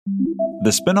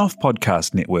The Spin-off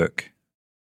Podcast Network.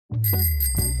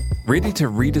 Ready to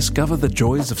rediscover the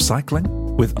joys of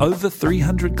cycling? With over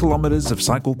 300 kilometres of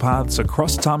cycle paths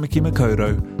across Tāmaki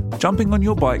Makaurau, jumping on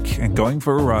your bike and going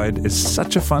for a ride is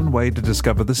such a fun way to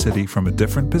discover the city from a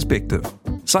different perspective.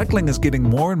 Cycling is getting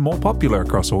more and more popular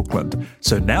across Auckland,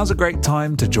 so now's a great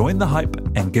time to join the hype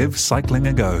and give cycling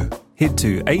a go. Head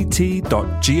to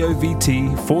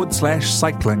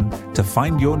at.govt/cycling to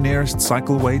find your nearest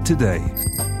cycleway today.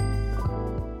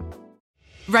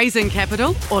 Raising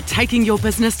capital or taking your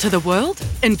business to the world?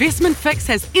 Investment Fix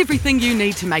has everything you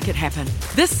need to make it happen.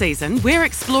 This season, we're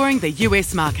exploring the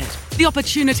US market, the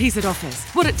opportunities it offers,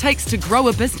 what it takes to grow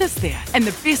a business there, and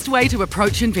the best way to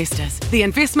approach investors. The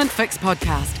Investment Fix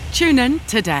podcast. Tune in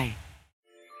today.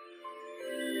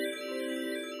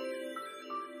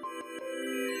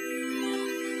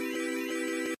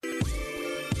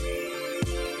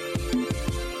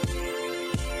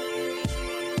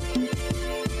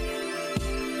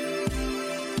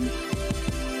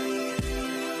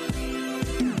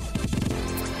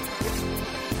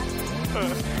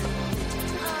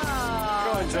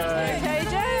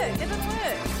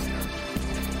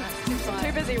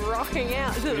 Rocking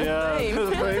out to the theme.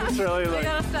 The theme's really We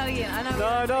gotta start again. I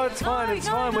know. No, it's fine. It's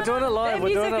fine. We're doing it live. That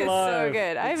We're doing music it is live. so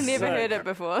good. I've never heard it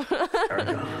before.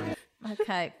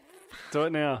 Okay. Do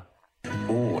it now.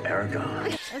 Oh, Aragon.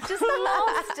 It's just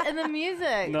lost in the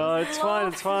music. No, it's fine.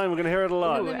 It's fine. We're going to hear it a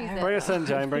lot. Bring us in,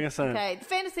 Jane. Bring us in. Okay, the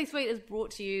Fantasy Suite is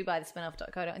brought to you by the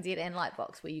spinoff.co.nz and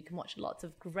Lightbox, where you can watch lots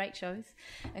of great shows,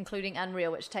 including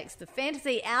Unreal, which takes the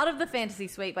fantasy out of the Fantasy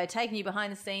Suite by taking you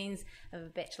behind the scenes of a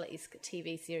Bachelor-esque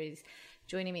TV series.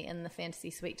 Joining me in the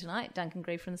Fantasy Suite tonight, Duncan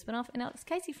Grieve from the Spinoff and Alex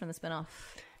Casey from the Spinoff.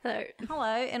 Hello. Hello,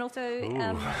 and also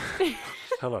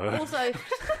Hello. also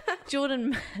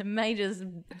Jordan Major's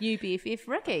new BFF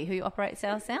Ricky, who operates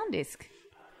our sound desk.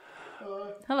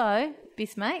 Hello,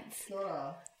 best mates.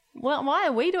 Well, why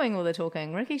are we doing all the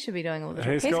talking? Ricky should be doing all the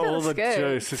talking. He's got all the skill.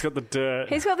 juice. He's got the dirt.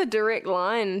 He's got the direct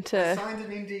line to. Signed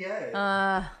an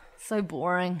NDA. So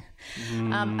boring.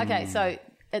 Okay, so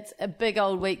it's a big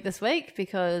old week this week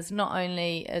because not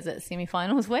only is it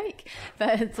semi-finals week,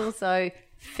 but it's also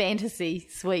Fantasy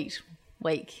Suite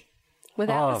week.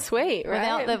 Without the suite,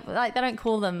 right? Without the they don't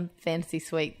call them Fantasy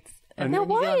Suites. Now,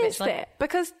 why is that?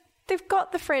 Because they've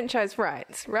got the franchise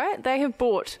rights, right? They have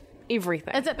bought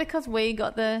everything. Is it because we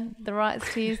got the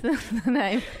rights to use the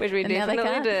name? Which we and now they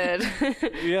definitely can't?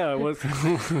 did. Yeah, we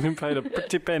paid a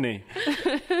pretty penny.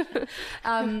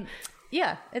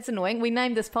 Yeah, it's annoying. We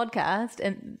named this podcast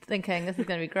and thinking this is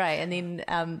going to be great, and then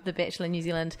the Bachelor New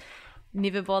Zealand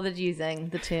never bothered using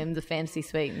the term the Fantasy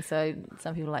Suite, and so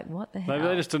some people are like, what the hell? Maybe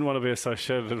they just didn't want to be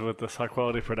associated with this high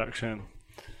quality production.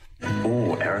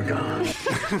 Oh, Aragon.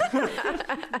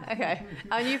 Okay.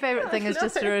 Our new favourite thing is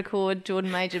just to record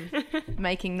Jordan Major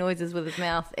making noises with his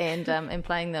mouth and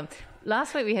playing them.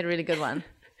 Last week we had a really good one.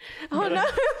 Oh no!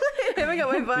 Have I got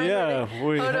my phone? Yeah,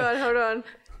 we. Hold on.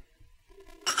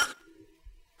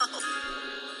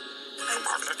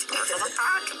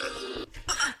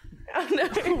 Oh no!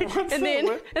 And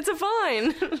then it's a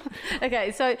fine.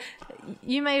 Okay, so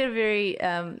you made a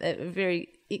very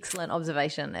excellent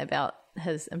observation about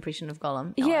his impression of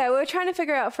Gollum. Yeah, we were trying to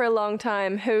figure out for a long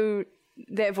time who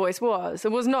that voice was.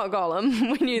 It was not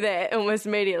Gollum. We knew that almost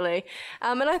immediately.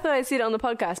 And I thought I'd said it on the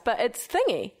podcast, but it's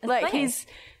Thingy. Thingy.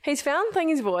 He's found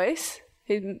Thingy's voice.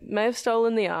 He may have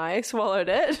stolen the eye, swallowed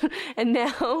it, and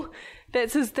now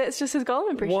that's just his Gollum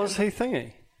impression. Was he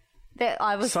Thingy?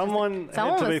 Someone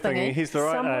had to be Thingy. He's the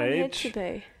right Someone age. had to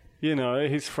be. You know,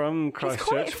 he's from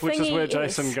Christchurch, which is where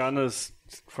Jason Thingy-esque. Gunn is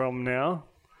from now.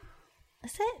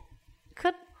 Is that...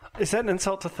 Could... Is that an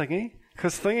insult to Thingy?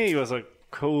 Because Thingy was a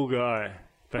cool guy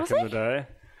back in the day.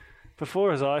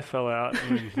 Before his eye fell out, I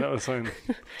mean, that was when...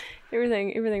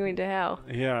 Everything went to hell.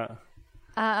 Yeah.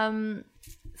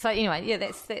 So anyway, yeah,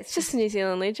 that's Just a New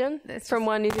Zealand legend. That's From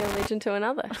one New Zealand legend to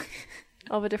another.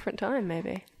 Of a different time,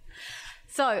 maybe.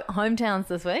 So, hometowns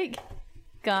this week,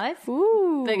 guys.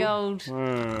 Ooh. Big old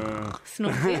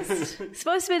snort fest.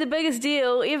 Supposed to be the biggest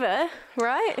deal ever,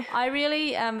 right? I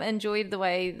really enjoyed the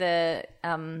way that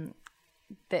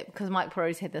because Mike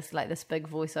Perot's had this big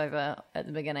voiceover at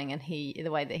the beginning, and the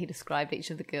way that he described each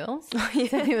of the girls. So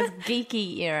there was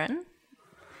geeky Erin,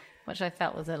 which I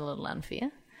felt was a little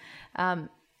unfair.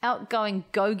 Outgoing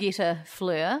go-getter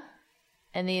Fleur.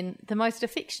 And then the most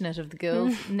affectionate of the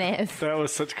girls, Nav. That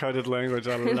was such coded language.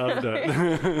 I loved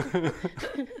it.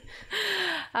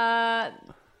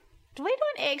 We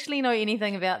don't actually know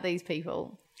anything about these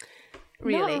people.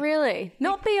 Really? Not really.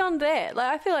 Not beyond that.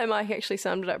 I feel like Mike actually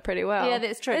summed it up pretty well. Yeah,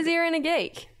 that's true. Is Erin a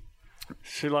geek?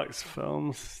 She likes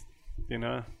films,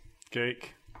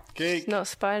 geek. Geek. Not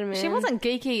Spider-Man. She wasn't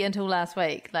geeky until last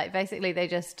week. Like, basically,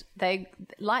 they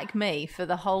like me for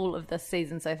the whole of this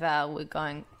season so far. We're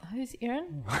going, who's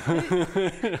Erin?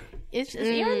 Is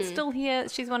Erin still here?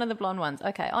 She's one of the blonde ones.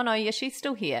 Okay. Oh no, yeah, she's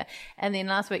still here. And then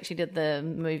last week she did the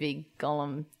movie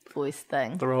Gollum voice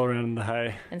thing, The roll around in the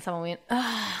hay. and someone went,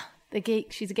 the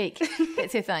geek. She's a geek.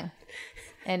 That's her thing.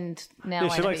 And now Yeah,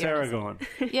 she I know likes Erin is. Aragorn.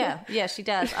 Yeah, she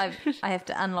does. I have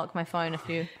to unlock my phone if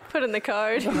you Put in the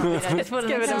code. just put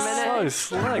Give it a minute.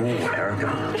 So slick. Oh,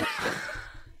 Aragon.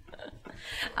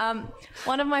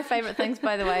 One of my favourite things,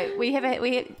 by the way, we have our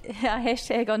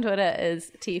hashtag on Twitter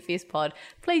is TFSPod.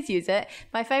 Please use it.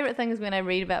 My favourite thing is when I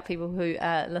read about people who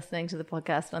are listening to the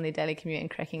podcast on their daily commute and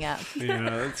cracking up Yeah,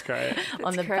 that's great.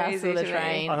 on the bus crazy or the to me.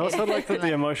 train. I also like that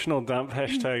the emotional dump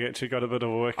hashtag actually got a bit of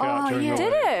a workout during yeah. the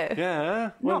Did week. it? Yeah.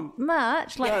 Well, Not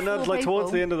much. Like, yeah, no, four like towards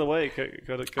people. the end of the week, it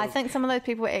got I think some of those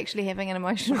people were actually having an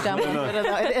emotional dump on Twitter, though.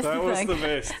 That's that the was thing. the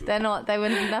best. They're not. They were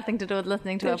nothing to do with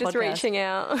listening to They're our just podcast. reaching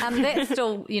out. That's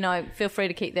still, feel free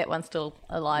to keep that one still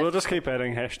alive. We'll just keep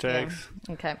adding hashtags.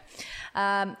 Yeah. Okay.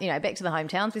 Back to the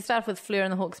hometowns. We started with Fleur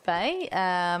in the Hawke's Bay.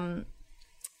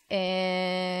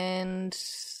 And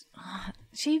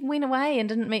she went away and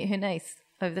didn't meet her niece.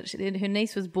 Her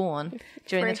niece was born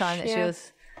during the Fresh, time that she yeah.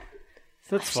 was...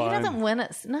 That's She fine. doesn't win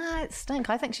it. No, it stink.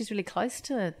 I think she's really close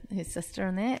to her sister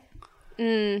in that.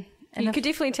 You if- could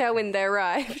definitely tell when they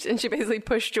arrived, and she basically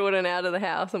pushed Jordan out of the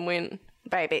house and went,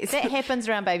 babies. That happens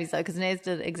around babies, though, because Naz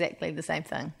did exactly the same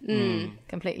thing.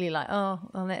 Completely like,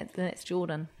 that's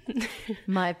Jordan.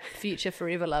 My future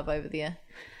forever love over there.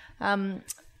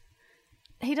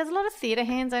 He does a lot of theatre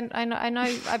hands. I know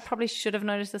I probably should have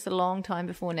noticed this a long time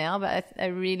before now, but I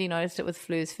really noticed it with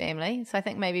Fleur's family. So I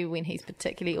think maybe when he's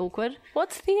particularly awkward.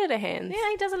 What's theatre hands? Yeah,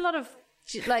 he does a lot of,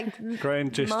 like,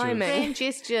 Grand gestures. Miming. grand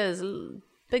gestures,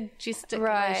 big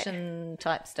gesticulation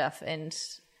type stuff, and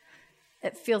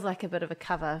it feels like a bit of a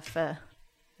cover for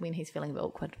when he's feeling a bit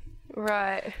awkward.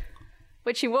 Right.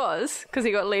 Which he was, because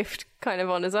he got left kind of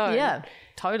on his own. Yeah,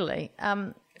 totally.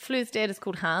 Fleur's dad is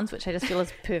called Hans, which I just feel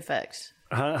is perfect.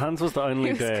 Hans was the only He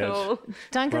was dad. cool.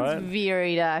 Duncan's Right.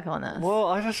 very dark on this. Well,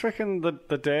 I just reckon the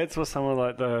dads were some of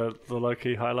like the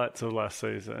low-key highlights of last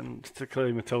season,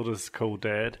 particularly Matilda's cool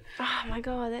dad. Oh my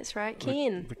god, that's right.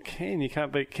 Ken. But Ken, you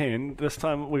can't beat Ken. This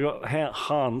time we got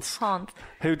Hans, Hans.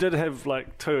 who did have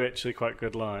like two actually quite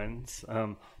good lines.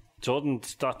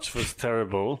 Jordan's Dutch was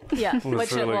terrible. Yeah, was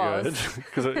which it really was. good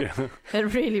because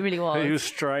It really, really was. he was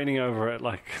straining over it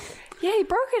like. Yeah, he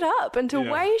broke it up into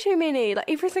Yeah. way too many. Like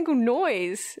every single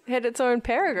noise had its own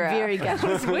paragraph. Very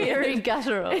guttural. Very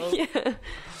guttural.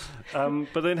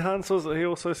 But then Hans he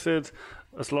also said,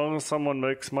 "As long as someone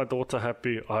makes my daughter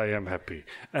happy, I am happy,"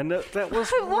 and that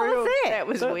was What was real. that? That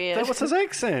was weird. That was his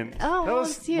accent. Oh, that well,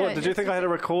 was. yeah, What did you think I had a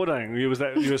recording? You were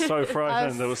so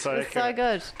frightened. That was so it's so accurate.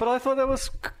 good. But I thought that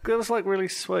was like really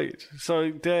sweet.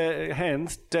 So,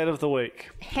 Hans, Dad of the Week.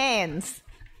 Hands.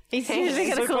 He's usually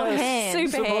going to Super- call him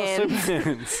hands. Super hands. Super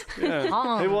Hands. Yeah.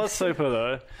 Hans. He was super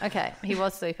though. Okay, he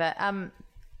was super.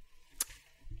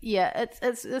 Yeah,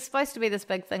 it's supposed to be this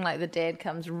big thing, like the dad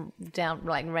comes down,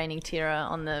 like raining terror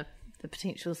on the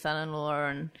potential son-in-law,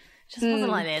 and it just wasn't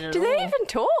like that at Do all. they even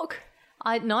talk?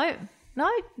 No.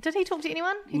 Did he talk to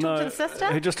anyone? He talked to the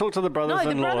sister? He just talked to the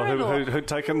brothers-in-law, brother-in-law. who'd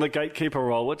taken the gatekeeper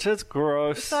role, which is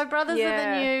gross. So brothers Yeah.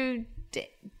 are the new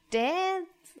dads?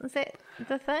 Is that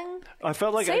the thing? I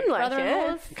felt like Seemed like it.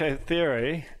 Brother-in-laws? Okay,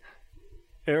 theory.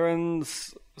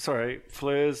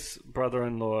 Fleur's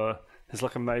brother-in-law has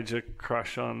like a major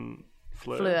crush on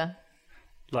Fleur. Fleur.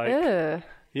 Like, Ugh.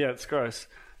 yeah, it's gross.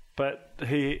 But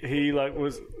he like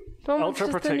was Almost ultra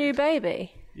just the protect. new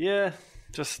baby. Yeah,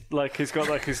 just like he's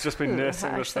just been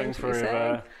nursing harsh this thing thing to be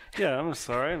forever. Yeah, I'm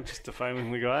sorry, I'm just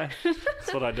defaming the guy.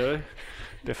 That's what I do.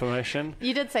 Defamation.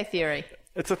 You did say theory.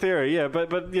 It's a theory, yeah,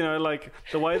 but you know, like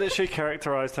the way that she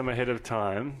characterized him ahead of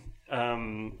time,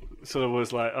 sort of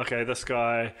was like, okay, this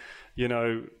guy, you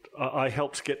know, I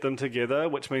helped get them together,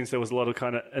 which means there was a lot of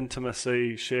kind of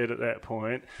intimacy shared at that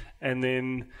point. And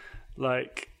then,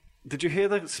 like, did you hear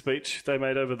the speech they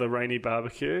made over the rainy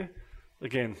barbecue?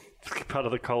 Again, part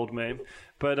of the cold meme,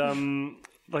 but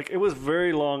like it was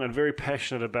very long and very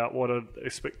passionate about what a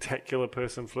spectacular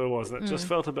person Fleur was, and it just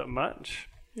felt a bit much.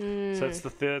 So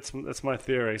that's my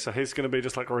theory. So he's going to be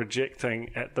just like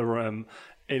rejecting at the rim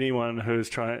anyone who's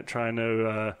trying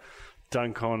to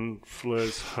dunk on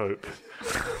Fleur's hope.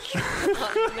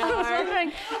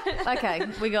 Okay,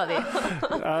 we got there.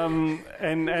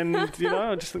 And you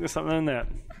know, I just think there's something in that.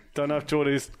 Don't know if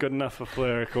Geordie's good enough for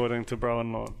Fleur, according to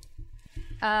bro-in-law.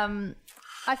 There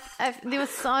was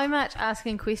so much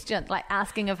asking questions, like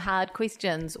asking of hard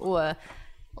questions, or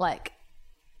like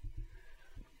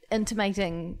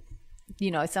intimating,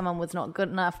 someone was not good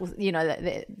enough,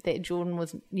 that Jordan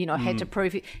was, had to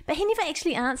prove it. But he never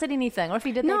actually answered anything. Or if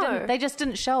he did, they just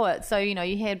didn't show it. So,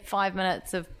 you had 5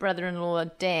 minutes of brother-in-law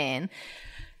Dan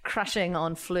crushing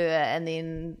on Fleur and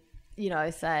then,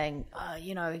 saying,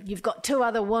 you've got 2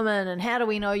 other women and how do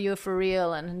we know you're for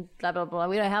real and blah, blah, blah.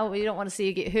 We don't want to see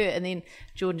you get hurt. And then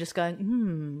Jordan just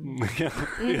going,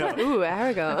 Yeah. Ooh,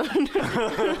 Aragon.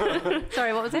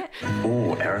 Sorry, what was that?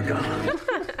 Oh, Aragon.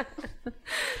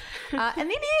 And then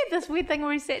he had this weird thing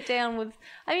where he sat down with.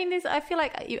 I feel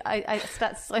like I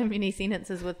start so many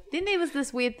sentences with. Then there was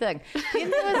this weird thing. Then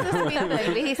there was this weird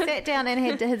thing where he sat down and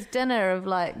had his dinner of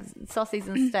like sausage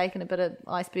and steak and a bit of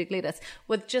iceberg lettuce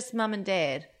with just mum and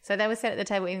dad. So they were sat at the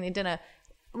table eating their dinner.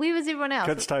 Where was everyone else?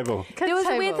 Kids table. There was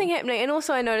a weird thing happening, and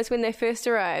also I noticed when they first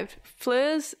arrived,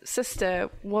 Fleur's sister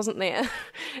wasn't there.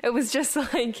 It was just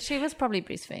like She was probably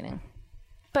breastfeeding.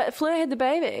 But Fleur had the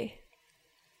baby.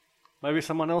 Maybe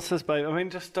someone else's baby. I mean,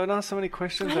 just don't ask so many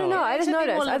questions. I don't know. I just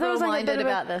noticed. I thought it was like a bit of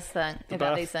about this thing,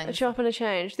 about these a things. chop and a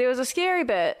change. There was a scary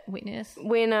bit Witness.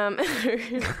 when I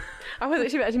was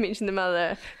actually about to mention the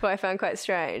mother, who I found quite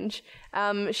strange.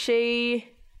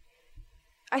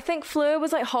 I think Fleur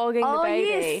was like hogging the baby,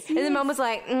 yes, and the mum was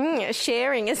like,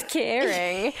 "Sharing is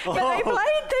caring." But they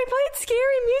played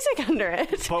scary music under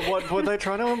it. But what were they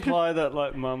trying to imply that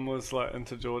like mum was like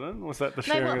into Jordan? Was that the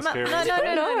sharing is caring?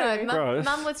 No. Gross.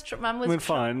 Mum was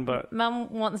fine, but Mum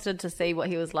wanted to see what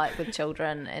he was like with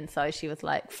children, and so she was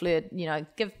like, "Fleur,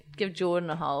 give Jordan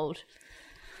a hold."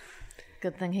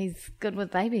 Good thing he's good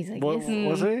with babies, I guess.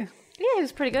 Was he? Yeah, he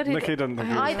was pretty good. Nikki didn't think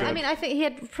he was good. I mean, I think he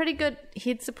had pretty good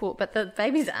head support, but the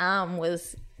baby's arm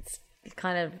was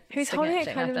kind of Who's holding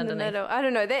it kind of in the middle? I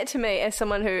don't know. That to me, as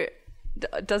someone who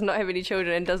does not have any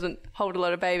children and doesn't hold a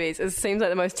lot of babies, it seems like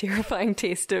the most terrifying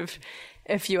test of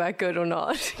if you are good or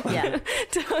not. Yeah.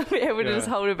 To be able to just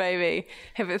hold a baby,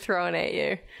 have it thrown at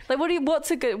you. Like, what's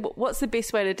the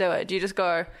best way to do it? Do you just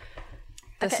go,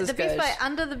 this is the good? best way,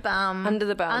 under the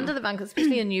bum,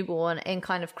 especially a newborn, and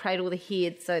kind of cradle the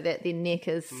head so that their neck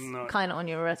is kind of on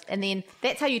your wrist, and then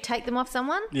that's how you take them off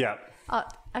someone. Yeah. Oh,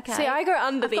 okay. See, I go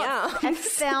under the arm.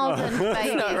 1,000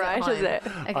 babies. Not right, is it?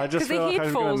 Okay. I just the feel like head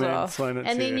I'm falls going to off. explain it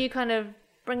And to then you kind of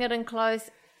bring it in close,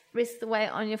 rest the weight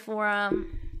on your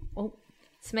forearm. Oh,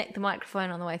 smack the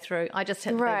microphone on the way through. I just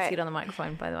hit the Right. head on the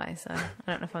microphone, by the way, so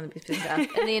I don't know if I'm the best person to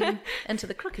ask. And then into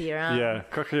the crook of your arm. Yeah,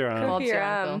 crook of your arm. Bob's your your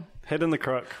arm. uncle. Head in the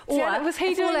crook. Or was he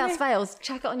if all doing else that? fails,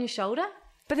 chuck it on your shoulder.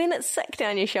 But then it's sick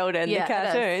down your shoulder in the It is.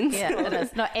 cartoons. Yeah, it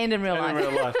is. No, and in real In life.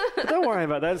 real life. But don't worry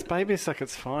about that. It's baby sick.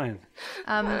 It's fine.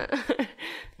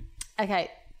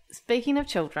 Okay, speaking of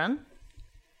children,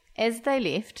 as they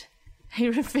left, he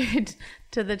referred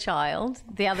to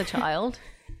the other child,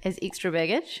 as extra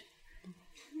baggage.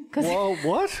 Whoa,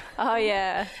 what? Oh,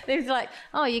 yeah. He was like,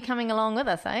 "Oh, you're coming along with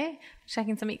us, eh?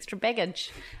 Shaking some extra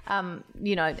baggage." Talking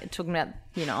about,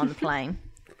 on the plane,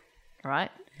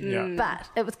 right? Yeah. But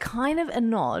it was kind of a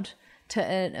nod to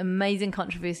an amazing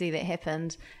controversy that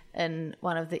happened in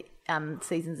one of the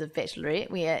seasons of Bachelorette,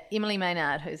 where Emily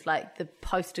Maynard, who's like the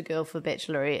poster girl for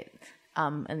Bachelorette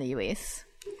in the US,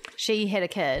 she had a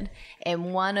kid,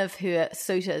 and one of her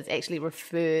suitors actually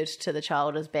referred to the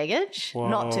child as baggage,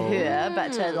 not to her,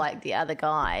 but to like the other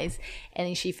guys. And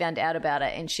then she found out about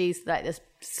it, and she's like this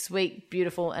sweet,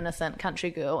 beautiful, innocent country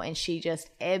girl, and she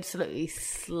just absolutely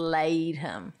slayed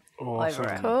him over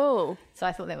him. Cool. So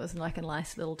I thought that was like a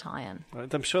nice little tie-in.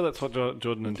 I'm sure that's what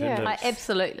Jordan intended.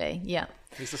 Absolutely, yeah.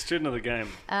 He's a student of the game.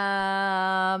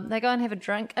 They go and have a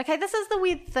drink. Okay, this is the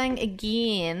weird thing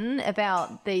again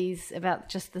about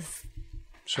just this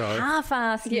Show.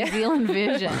 half-assed New Zealand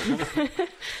version.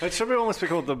 It should be almost be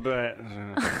called the bat.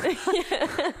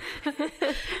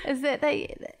 Is that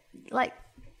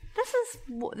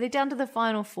they're down to the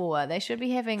final 4. They should be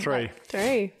having 3.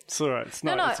 3. It's all right. It's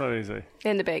not easy.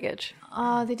 And the baggage.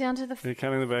 They're down to the Are you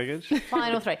counting the baggage?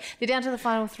 final 3. They're down to the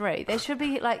final 3. They should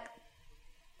be like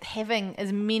having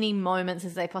as many moments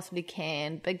as they possibly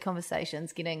can, big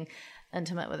conversations, getting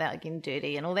intimate without getting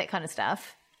dirty and all that kind of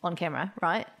stuff on camera,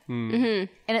 right?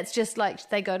 Mm-hmm. And it's just like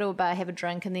they go to a bar, have a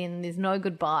drink, and then there's no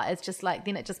goodbye. It's just like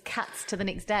then it just cuts to the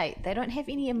next date. They don't have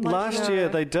any emotional... Last year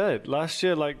they did. Last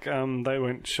year, they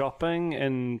went shopping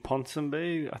in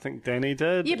Ponsonby. I think Danny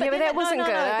did. but that wasn't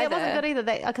good either. That wasn't good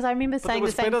either. Because I remember saying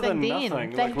the same thing then. Nothing.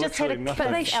 They Like, just had a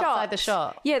literally kiss nothing. outside the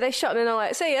shop. Yeah, they shot and then they're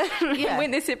like, see ya. Yeah.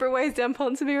 Went their separate ways down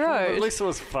Ponsonby Road. At least it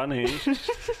was funny.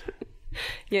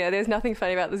 Yeah, there's nothing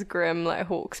funny about this grim, like,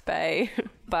 Hawke's Bay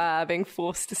bar being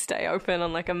forced to stay open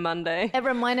on, like, a Monday. It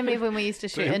reminded me of when we used to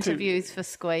shoot Empty. interviews for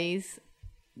Squeeze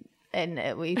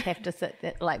and we'd have to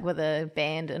sit like with a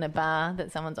band in a bar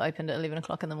that someone's opened at 11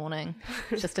 o'clock in the morning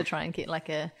just to try and get like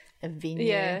a venue.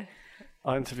 Yeah.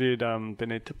 I interviewed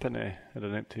Benita Pene at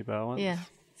an empty bar once. Yeah.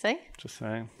 See? Just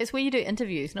saying. It's where you do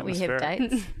interviews, not where you have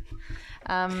dates.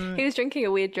 He was drinking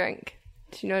a weird drink.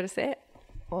 Did you notice that?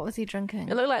 What was he drinking?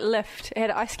 It looked like Lift. It had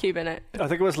an ice cube in it. I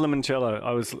think it was limoncello.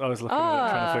 I was looking at it,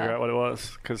 trying to figure out what it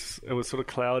was, because it was sort of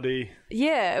cloudy.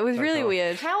 Yeah, it was really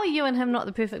weird. How are you and him not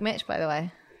the perfect match, by the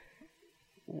way?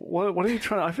 What are you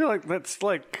trying to... I feel like that's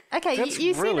like... Okay, that's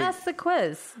you really... sent us the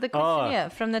quiz, the questionnaire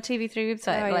from the TV3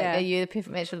 website. Oh, like, yeah. are you the perfect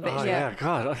match for the Bachelor? Oh, yeah,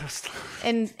 God.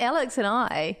 And Alex and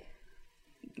I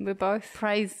We're both.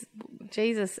 praise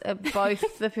Jesus are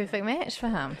both the perfect match for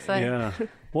him. So Yeah.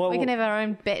 Well, we can have our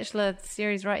own Bachelor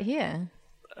series right here.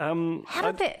 How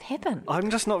did that happen? I'm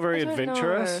just not very don't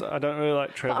adventurous. know. I don't really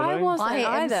like traveling. I wasn't I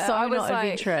am either. so I was not like,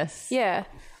 adventurous. Yeah.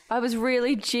 I was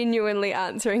really genuinely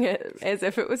answering it as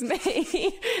if it was me.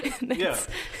 Yeah.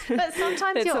 But sometimes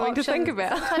That's your something to options, think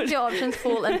about. sometimes your options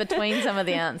fall in between some of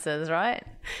the answers, right?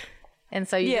 And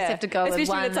so you just have to go with Especially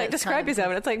one. when it's like, that's describe kind of- yourself,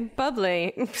 and it's like,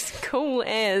 bubbly, cool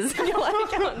as. And you're like,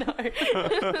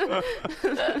 oh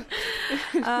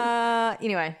no.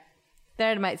 Anyway,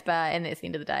 they're at a mate's bar, and that's the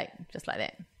end of the date, just like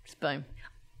that. Just boom.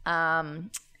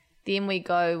 Then we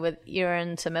go with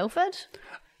Erin to Milford.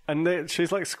 And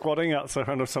she's like squatting outside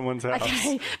front of someone's house.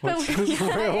 Okay, but which is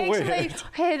real I weird. actually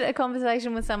had a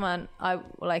conversation with someone. At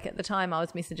the time I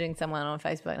was messaging someone on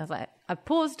Facebook, and I was like, I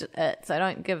paused it so I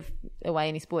don't give away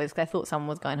any spoilers because I thought someone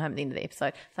was going home at the end of the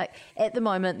episode. It's like at the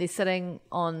moment they're sitting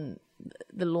on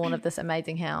the lawn of this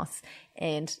amazing house,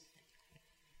 and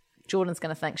Jordan's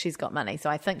going to think she's got money, so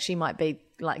I think she might be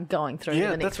like going through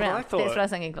Yeah, the next that's what I round. thought. That's what I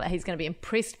was thinking. Like, he's going to be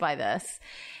impressed by this.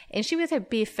 And she was her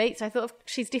bare feet, so I thought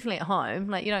she's definitely at home.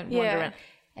 Like, you don't wander Yeah. around.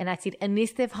 And I said,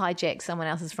 unless they've hijacked someone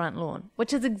else's front lawn,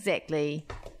 which is exactly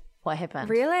what happened.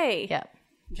 Really? Yeah.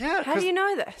 Yeah. How do you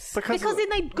know this? Because then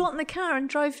they got in the car and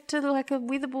drove to like a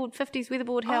 50s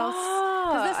weatherboard house.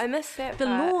 'Cause I missed that The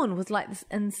part. lawn was like this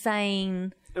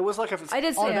insane. It was like I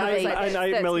did see On it. the I was beach. like, an that's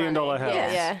 $8 million money. house.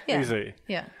 Yeah. Easy.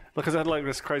 Yeah. Because it had like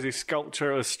this crazy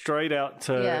sculpture. It was straight out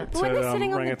to, Yeah. But weren't they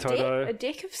sitting on the Rangitoto. deck? A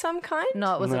deck of some kind?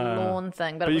 No, it was a No. lawn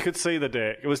thing. But, But it you was, could see the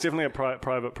deck. It was definitely a private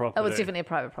property. it was definitely a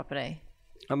private property.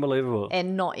 Unbelievable.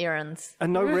 And not Erin's.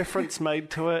 And no reference made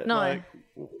to it. No. Like,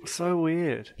 so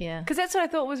weird. Yeah. Because that's what I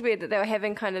thought was weird, that they were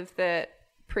having kind of the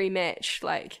pre-match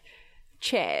like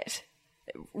chat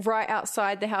right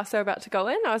outside the house they're about to go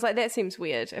in. I was like, that seems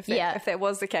weird if that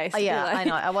was the case. Oh, yeah, Like- I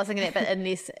know. I was thinking that, but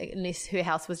unless her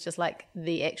house was just like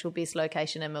the actual best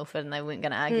location in Milford and they weren't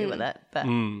going to argue with it, but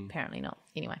apparently not.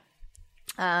 Anyway.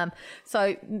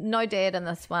 So no dad in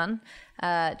this one,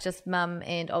 just mum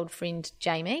and old friend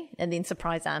Jamie, and then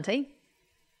surprise auntie,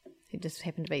 who just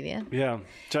happened to be there. Yeah.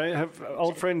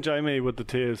 Old friend Jamie with the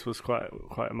tears was quite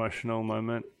emotional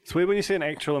moment. It's weird when you see an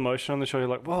actual emotion on the show, you're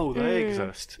like, whoa, they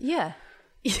exist. Yeah.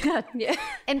 Yeah.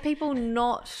 And people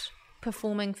not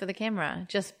performing for the camera,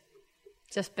 just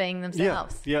being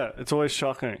themselves. Yeah, it's always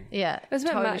shocking. Yeah. It was a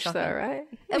bit totally much shocking. though, right?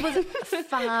 It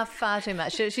was far too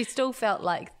much. She still felt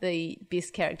like the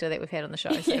best character that we've had on the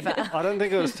show so far. I don't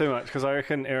think it was too much because I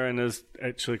reckon Erin is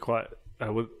actually quite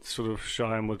a sort of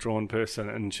shy and withdrawn person,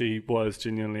 and she was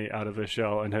genuinely out of her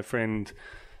shell. And her friend,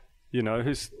 you know,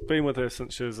 who's been with her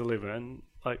since she was 11,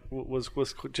 like was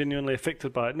genuinely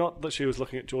affected by it. Not that she was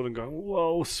looking at Jordan going,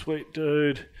 "Whoa, sweet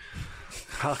dude,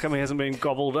 how come he hasn't been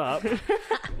gobbled up?"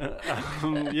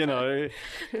 You know,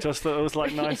 just that it was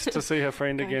like nice to see her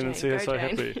friend again and see her so Jane.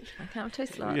 happy. Okay, I'm too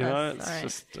slow at You know, this. it's Sorry.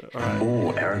 just all right.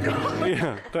 Oh, Erica.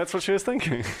 Yeah, that's what she was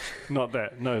thinking. Not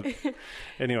that. No.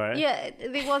 Anyway. Yeah,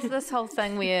 there was this whole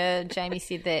thing where Jamie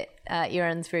said that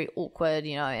Erin's very awkward,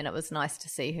 you know, and it was nice to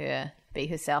see her be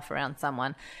herself around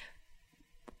someone.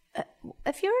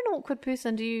 If you're an awkward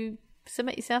person, do you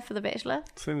submit yourself for The Bachelor?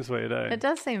 Seems weird, eh? It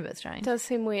does seem a bit strange. It does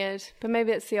seem weird, but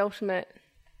maybe it's the ultimate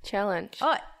challenge.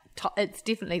 Oh, it's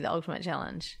definitely the ultimate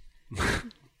challenge.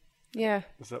 Yeah.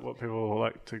 Is that what people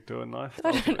like to do in life?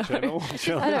 Ultimate channel? I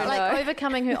don't Like know.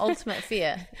 overcoming her ultimate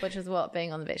fear, which is what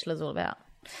being on The Bachelor is all about.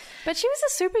 But she was a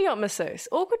super yacht masseuse.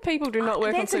 Awkward people do not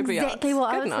work on That's super yachts. exactly what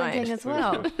I Good was night. thinking as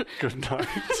well. Good night.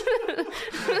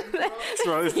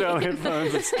 Throws down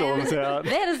headphones and storms out.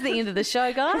 That is the end of the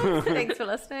show, guys. Thanks for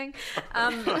listening.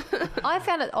 I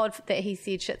found it odd that he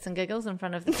said shits and giggles in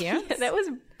front of the parents. That was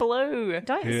blue.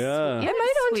 Don't Yeah. It made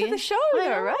it onto the show, I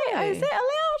though, right? know. Is that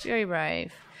allowed? Very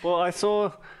brave. Well, I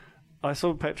saw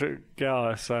Patrick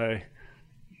Gower say,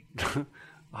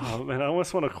 oh man, I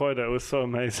almost want to quote it. It was so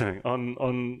amazing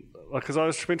because I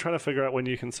was been trying to figure out when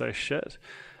you can say shit,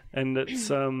 and it's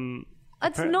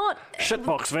It's not...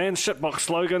 Shitbox vans, shitbox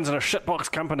slogans, and a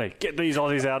shitbox company. Get these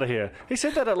Aussies out of here. He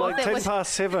said that at like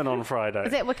 7:10 on Friday.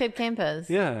 Is that Wicked Campers?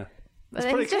 Yeah. But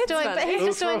he's just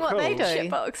doing what they do.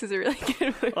 Shitbox is a really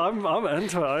good word. I'm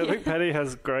into it. I think Patty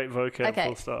has great vocab, Okay.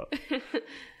 full stop.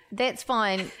 That's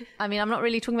fine. I mean, I'm not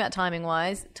really talking about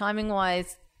timing-wise.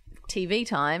 Timing-wise, TV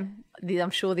time, I'm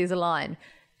sure there's a line.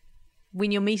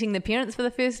 When you're meeting the parents for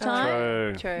the first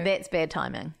time, True. that's bad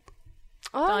timing.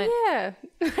 Oh, yeah.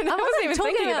 I wasn't even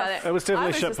talking thinking about about it. It was definitely I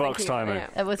was just shitbox thinking timing. about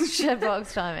it. It was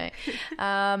shitbox timing.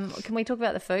 Can we talk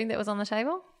about the food that was on the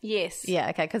table? Yes. Yeah,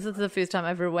 okay, because this is the first time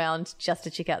I've rewound just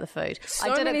to check out the food.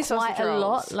 So I did many it quite sausage a rolls.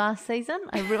 lot last season.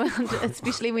 I rewound it,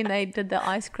 especially when they did the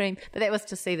ice cream. But that was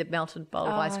to see the melted bowl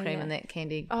of ice cream yeah. and that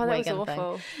candy Oh, that was wagon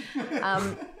awful.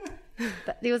 thing.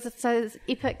 But there was this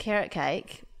epic carrot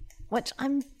cake, which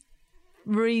I'm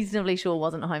reasonably sure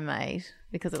wasn't homemade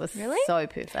because it was Really? so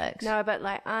perfect. No, but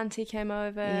like Auntie came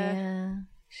over. Yeah.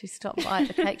 She stopped by at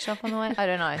the cake shop on the way. I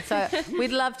don't know. So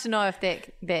we'd love to know if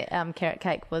that carrot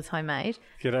cake was homemade.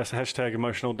 Get us hashtag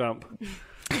emotional dump.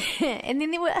 And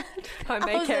then there were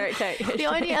Homemade carrot cake. The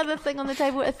only other thing on the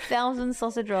table were 1,000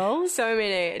 sausage rolls. So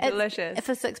many. Delicious.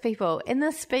 For 6 people. And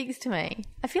this speaks to me.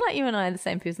 I feel like you and I are the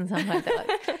same person sometimes.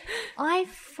 Like, I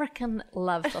freaking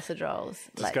love sausage rolls.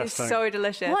 Like, It's so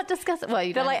delicious. what disgusting? Well,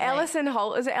 you They're don't like eat. Alison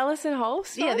Holt. Is it Alison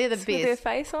Holt's? Yeah, they're the With their best.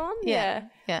 face on? Yeah,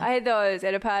 yeah. I had those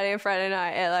at a party on Friday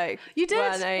night at like You did?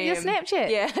 1 a.m. Your Snapchat?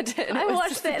 Yeah, I did. I It was watched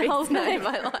just the that best whole night thing. of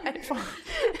my life.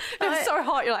 They're so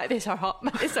hot. You're like, they're so hot,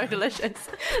 but they're so delicious.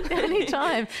 The only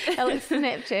time Alex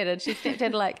Snapchatted, she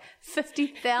Snapchatted like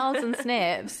 50,000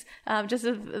 snaps just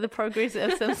of the progress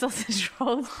of some sausage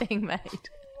rolls being made.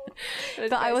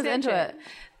 But I was into it.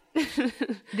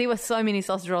 There were so many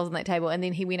sausage rolls on that table, and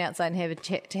then he went outside and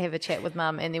have a chat with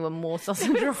Mum, and there were more sausage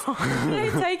rolls.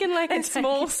 They've taken like a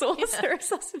small saucer of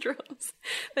sausage rolls.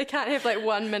 They can't have like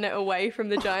 1 minute away from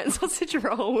the giant sausage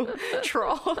roll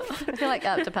trough. I feel like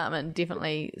art department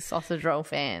definitely sausage roll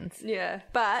fans. Yeah,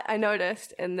 but I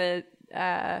noticed in the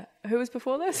who was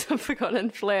before this? I've forgotten.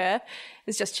 Flair.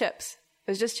 It's just chips.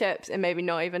 It was just chips and maybe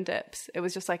not even dips. It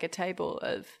was just like a table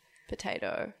of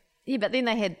potato. Yeah, but then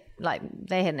they had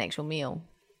an actual meal.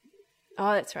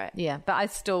 Oh, that's right. Yeah, but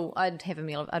I'd have a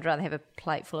meal. I'd rather have a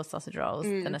plate full of sausage rolls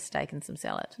than a steak and some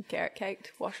salad. Carrot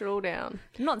cake, wash it all down.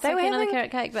 I'm not They so were keen on the having-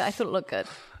 carrot cake, but I thought it looked good.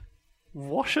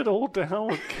 Wash it all down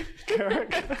with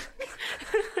carrot cake.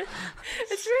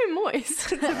 It's very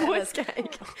moist. It's a moist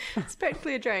cake. It's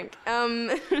practically a drink.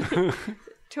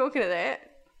 Talking of that,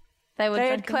 They were they had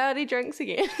drinking. cloudy drinks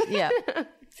again. Yeah.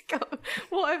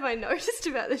 What have I noticed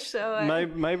about this show?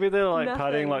 Maybe they're like Nothing.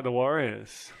 partying like the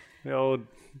Warriors. The old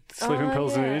sleeping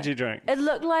pills and yeah. energy drinks. It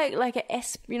looked like an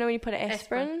you know when you put an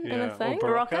aspirin in a thing?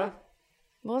 Or It Barocca.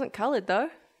 wasn't coloured though.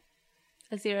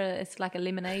 Is it's like a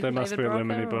lemonade? There must be a flavoured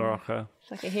lemony Barocca, or- Barocca.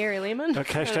 It's like a hairy lemon.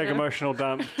 Hashtag emotional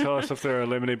dump. Tell us if they're a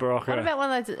lemony Barocca. What about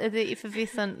one of those, the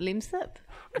effervescent lemsip?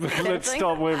 Let's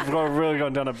stop. We've really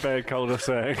gone down a bad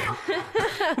cul-de-sac.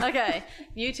 Okay,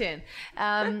 U-turn.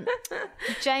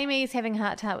 Jamie's having a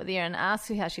heart-to-heart with Erin, asks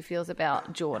her how she feels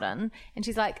about Jordan, and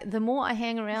she's like, the more I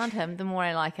hang around him, the more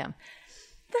I like him.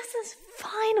 This is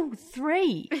final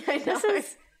 3. This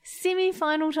is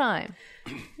semi-final time.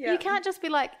 Yeah. You can't just be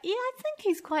like, yeah, I think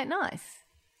he's quite nice.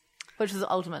 Which is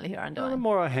ultimately her The undoing.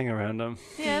 more I hang around him.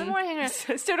 Yeah, the more I hang around.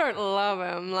 I still don't love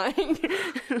him, like,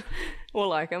 or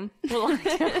like him.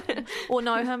 Or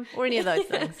know him, or any of those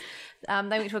things.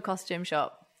 They went to a costume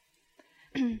shop.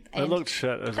 It looked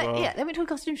shit as well. Yeah, they went to a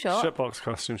costume shop. Shitbox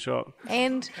costume shop.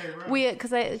 And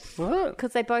because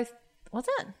What? they both, what's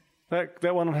it?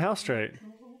 That one on House Street.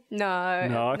 No,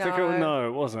 I think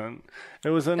it wasn't. It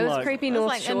was in It was like creepy was North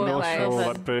like in Shore North place. Shore. Shore,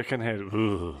 like Birkenhead. Ugh.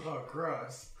 Oh,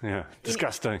 gross. Yeah,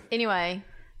 disgusting. Anyway,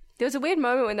 There was a weird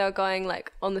moment when they were going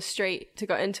like on the street to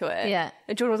go into it. Yeah.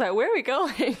 And Jordan was like, "Where are we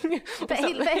going?" but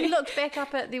he looked back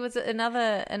up at, there was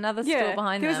another store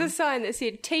behind there them. was a sign that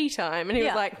said tea time, and he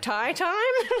Yeah. was like, "Tie time?"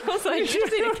 I was like, "You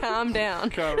just need to calm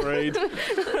down." Can't read.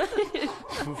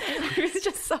 He was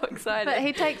just so excited.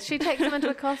 But she takes them into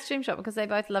a costume shop because they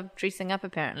both love dressing up.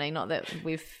 Apparently, not that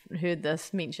we've heard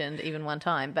this mentioned even one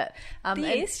time, but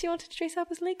yes, she wanted to dress up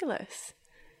as Legolas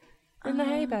in the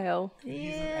hay bale.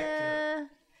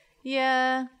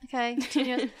 Yeah. Okay.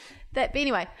 Continue. But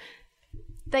anyway,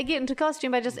 they get into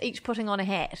costume by just each putting on a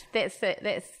hat. That's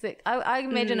it. I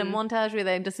imagine a montage where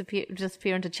they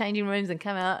disappear into changing rooms and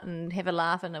come out and have a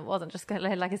laugh, and it wasn't just going to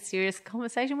have like a serious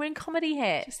conversation wearing comedy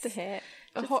hats. Just a hat.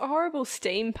 A horrible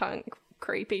steampunk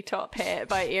creepy top hat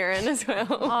by Erin as well.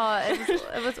 Oh,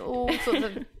 it was all sorts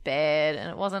of bad, and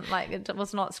it wasn't like, it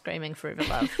was not screaming Forever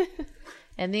Love.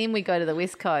 And then we go to the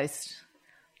West Coast.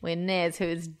 where Naz, who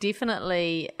is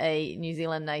definitely a New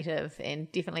Zealand native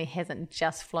and definitely hasn't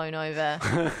just flown over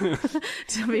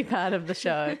to be part of the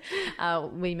show,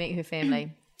 we meet her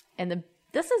family. And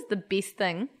this is the best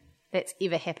thing that's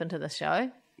ever happened to this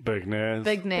show. Big Naz.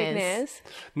 Big Naz.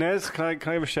 Naz, can I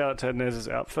give a shout out to Naz's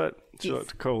outfit? She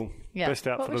looked cool. Yeah. Best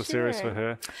outfit of the series for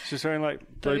her. She's wearing like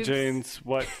blue Boobs. jeans,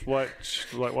 white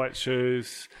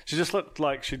shoes. She just looked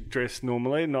like she dressed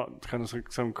normally, not kind of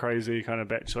some crazy kind of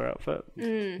bachelor outfit.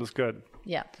 It was good.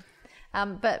 Yeah.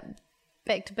 But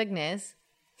back to Big Naz.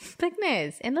 Big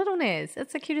Naz and Little Naz.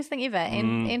 It's the cutest thing ever.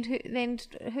 And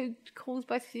who calls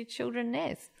both of your children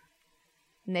Naz?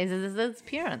 Naz is his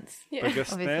parents. Yeah.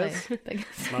 Biggest Obviously.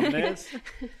 Naz? Mum Naz?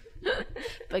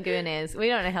 Bigger Naz. We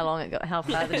don't know how long it got, how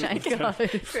far the chain goes.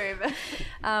 Forever.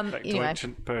 Back to Anyway.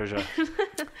 ancient Persia.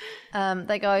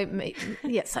 They go,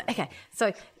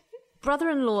 so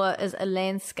brother-in-law is a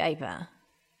landscaper.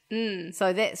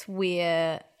 So that's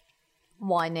why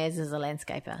Naz is a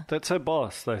landscaper. That's her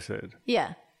boss, they said.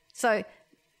 Yeah. So,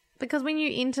 because when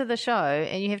you enter the show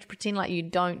and you have to pretend like you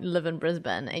don't live in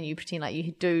Brisbane and you pretend like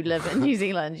you do live in New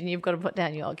Zealand and you've got to put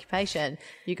down your occupation,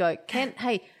 you go,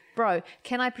 hey, bro,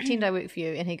 can I pretend I work for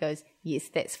you? And he goes, yes,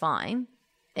 that's fine.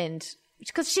 And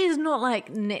because she's not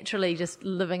like naturally just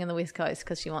living in the West Coast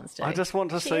because she wants to. I just want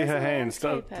to see is her a hands.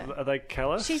 Are landscaper. they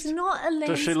callous? She's not a landscaper.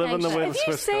 Does she live in the Have West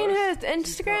you Coast? seen her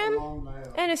Instagram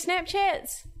and her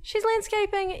Snapchats? She's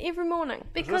landscaping every morning.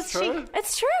 because Is this true?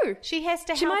 It's true. she has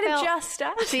to She help might have out. just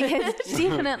started. She has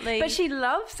definitely. But she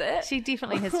loves it. She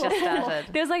definitely has just started.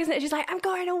 There was like, she's like, I'm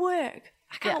going to work.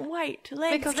 I can't wait to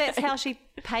landscape. Because that's how she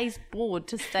pays board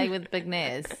to stay with Big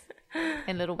Naz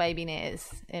and little baby Naz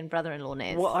and brother-in-law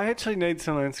Naz. Well, I actually need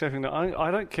some landscaping. I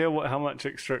don't care how much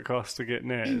extra it costs to get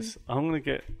Naz. I'm going to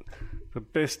get the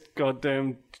best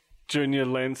goddamn junior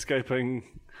landscaping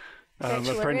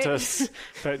apprentice,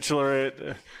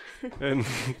 bachelorette in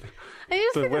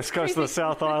the west coast of the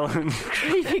South Island.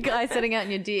 Creepy guy sitting out in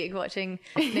your deck watching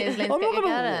Naz landscape your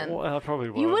garden. Well, I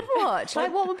probably would. You would watch.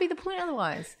 Like, what would be the point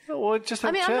otherwise? Well, just have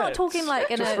I mean, I'm not chats. talking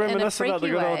like in Just a reminisce freaky about the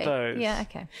good way. old days. Yeah,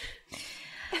 okay.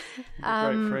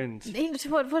 Great friends.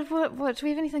 What? Do we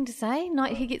have anything to say?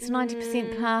 He gets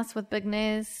 90% pass with Big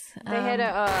Naz. They had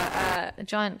a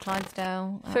giant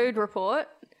Clydesdale. food report,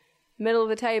 middle of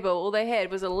the table. All they had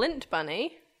was a lint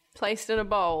bunny placed in a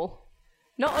bowl,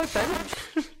 not open,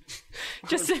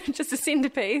 just a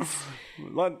centerpiece.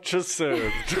 Lunch is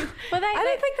served. Well, I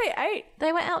don't think they ate.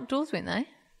 they were outdoors, weren't they?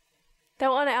 They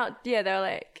were on it out. Yeah, they were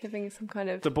like having some kind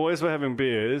of. The boys were having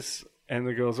beers and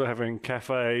the girls were having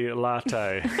cafe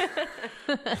latte.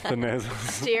 The Nazes.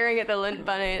 Staring at the lint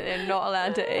bunny and they're not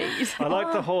allowed to eat. I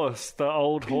like the horse, the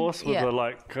old horse with Yeah. the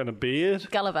like kind of beard.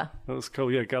 Gulliver. That was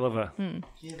cool. Yeah, Gulliver.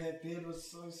 Yeah, that beard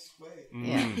was so sweet.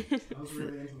 Yeah. I was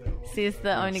really into that horse. Says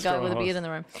the only guy Strong with a horse. beard in the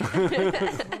room. It's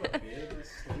not a beard,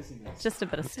 it's laziness. Just a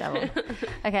bit of stubble.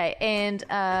 Okay,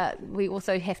 and we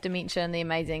also have to mention the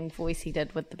amazing voice he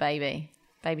did with the baby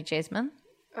Jasmine,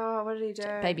 Oh, what did he do?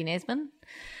 baby Nasman.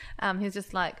 He was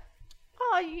just like,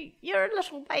 "Oh, you're a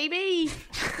little baby.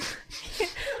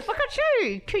 Look at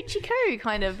you, coochie coo,"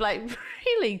 kind of like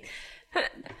really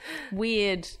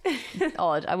weird,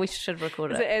 odd. I wish I should have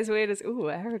recorded Is it it. as weird as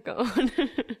Aragon?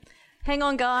 Hang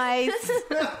on, guys.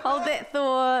 Hold that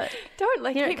thought. Don't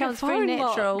like Here keep it your comes, very phone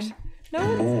natural. locked. No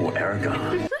one. Oh,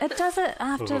 Aragon. It does it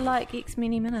after like X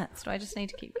many minutes. Do I just need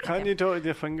to keep? Can't you do it with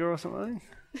your finger or something?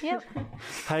 Yep.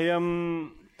 Hey,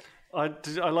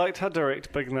 I liked how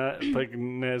direct Big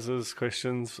Naz's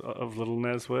questions of Little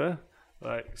Naz were.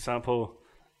 Like, sample,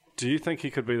 do you think he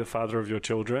could be the father of your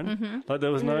children? Mm-hmm. Like,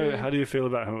 there was no, how do you feel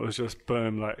about him? It was just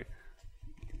boom, like,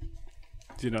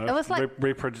 you know, It was like-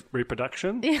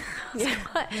 reproduction.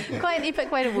 Quite an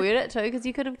epic way to word it too, because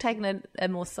you could have taken a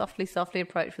more softly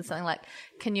approach with something like,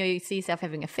 "Can you see yourself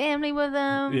having a family with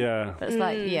them?" Yeah. But it's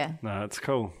like, yeah, No, it's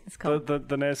cool. It's cool.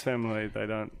 The Naz family, they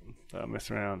don't mess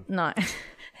around. no.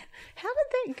 How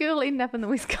did that girl end up in the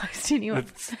West Coast anyway?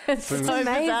 It's so bizarre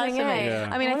amazing, to me. eh? Yeah.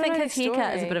 I mean, I I wanna think know his the haircut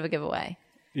is a story. bit of a giveaway.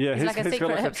 Yeah, He's like a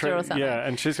secret hipster trend- or something. Yeah,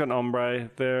 and she's got an ombre.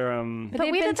 They're But They've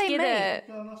where been did they together.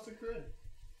 No, not so good.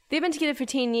 They've been together for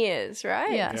 10 years,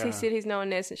 right? Yeah. So Yeah. he said he's known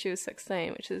Naz since she was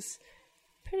 16, which is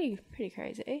pretty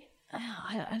crazy.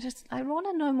 I want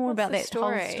to know more What's about the that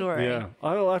story? whole story. Yeah,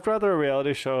 I'd rather a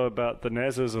reality show about the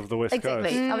Nazes of the West Exactly.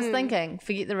 Coast. I was thinking,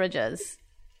 forget the Ridges,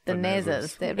 the The Nazes.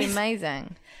 Nazes. That'd be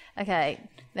amazing. Okay,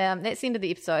 that's the end of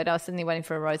the episode. I was sitting there waiting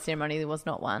for a rose ceremony. There was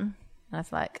not one. And I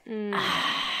was like,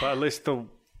 But at least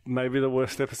maybe the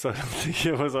worst episode of the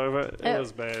year was over. It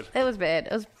was bad. it was bad.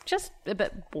 It was just a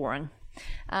bit boring.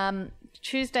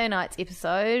 Tuesday night's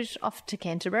episode, off to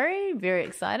Canterbury. Very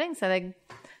exciting. So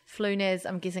flew Naz,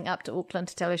 I'm guessing, up to Auckland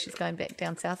to tell her she's going back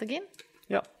down south again.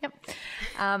 Yep.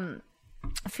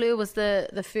 Fleur was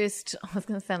the first, I was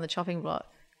going to say on the chopping block,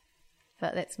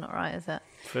 but that's not right, is it?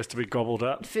 First to be gobbled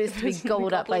up. First to be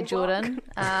gobbled up by Jordan.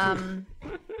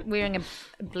 Wearing a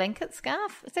blanket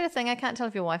scarf. Is that a thing? I can't tell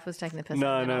if your wife was taking the piss.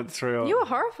 No, it's real. You were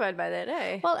horrified by that,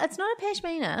 eh? Well, it's not a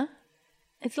pashmina.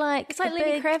 It's like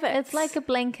Lenny Kravitz. It's like a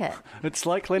blanket. It's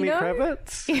like Lenny You know?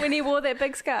 Kravitz. When he wore that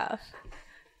big scarf.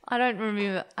 I don't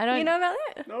remember. I don't. You know about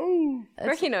that? No.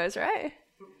 Ricky knows, right?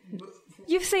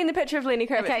 You've seen the picture of Lenny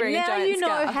Kravitz Okay, wearing a now giant you know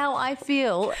scarf. how I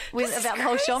feel about the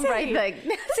whole chambray thing.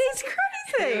 It's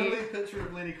The crazy. only picture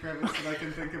of Lenny Kravitz that I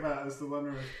can think about is the one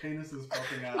where his penis is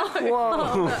popping out.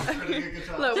 Whoa. Putting a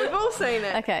guitar. Look, we've all seen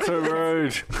it. Okay. So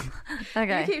rude.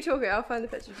 Okay. You keep talking, I'll find the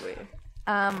picture for you.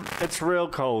 It's real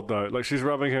cold though. Like she's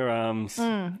rubbing her arms.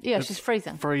 Yeah, she's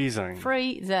freezing. Freezing.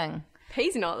 Freezing.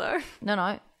 He's not, though.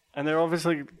 No. And they're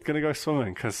obviously going to go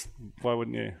swimming because why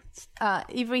wouldn't you?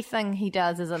 Everything he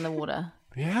does is in the water.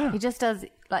 Yeah. He just does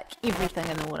like everything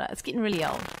in the water. It's getting really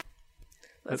old.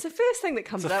 It's the first thing that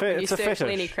comes It's a up when you it's a search fetish.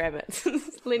 Lenny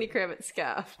Kravitz. Lenny Kravitz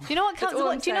scarf. Do you know what comes? all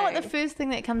I'm Do you know what the saying. first thing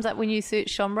that comes up when you search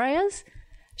chambray is?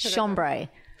 Chambray.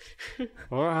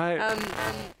 All right.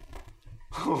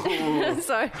 So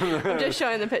I'm just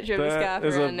showing the picture of the That scarf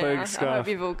is a around now. big I scarf. hope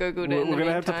you've all Googled it. We're in the going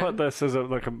to have to meantime. put this as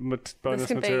bonus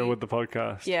can material be- with the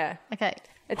podcast. Yeah. Okay.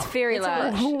 It's very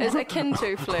large. It's akin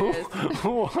to Fleur's.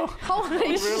 Holy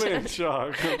Really in shit!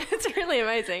 shock. It's really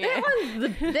amazing. That Eh? one's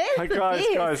the that's Hey, the guys,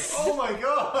 best. guys. Oh my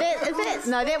god!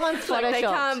 No, that one's Like, they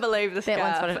photoshopped. can't believe the That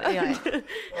one's scarf. photoshopped. Anyway.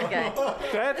 Okay.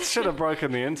 That should have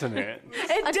broken the internet.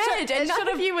 It did. And none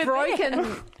of you were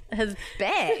broken his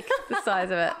back, the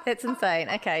size of it. That's insane.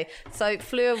 Okay, so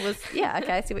Fleur was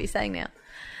I see what you're saying now.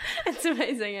 It's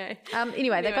amazing, eh?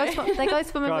 Anyway, they go swimming Guys,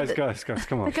 with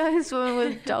come on. they go swimming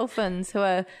with dolphins who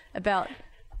are about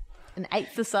an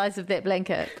eighth the size of that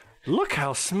blanket. Look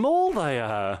how small they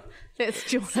are. That's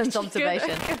Jordan's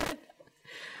observation.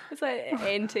 It's like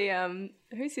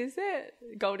who says that?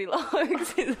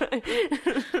 Goldilocks.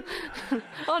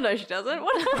 Oh no, she doesn't.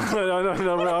 What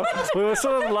No. We were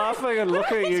sort of laughing and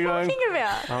looking at are you you going, talking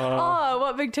about? Oh,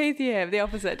 what big teeth you have. The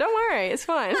opposite. Don't worry, it's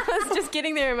fine. I was just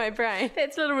getting there in my brain.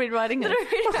 That's Little Red Riding Hood.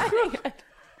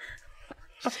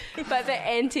 But the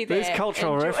anti that. these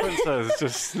cultural references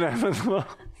just snapping them up.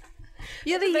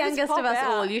 You're the They just youngest pop of us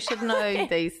out. all. You should know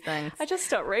these things. I just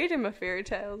stopped reading my fairy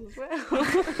tales as well.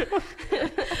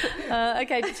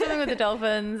 Okay, swimming with the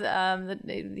dolphins.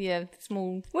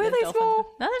 Small. Were they dolphins.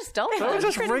 small? No, they're just dolphins. They were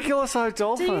just regular sized Do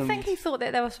dolphins. you think he thought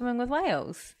that they were swimming with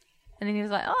whales? And then he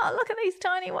was like, "Oh, look at these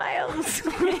tiny whales."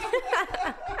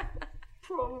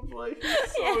 Probably.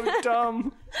 So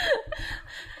dumb.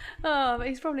 Oh, but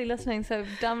he's probably listening. So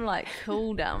dumb, like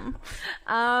cool dumb.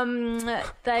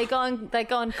 They go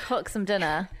and cook some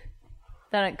dinner.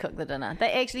 They don't cook the dinner. You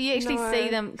actually No. see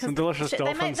them. 'cause Some delicious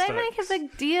dolphin they make a sticks.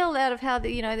 big deal out of how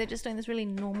they're just doing this really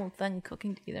normal thing,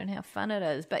 cooking together, and how fun it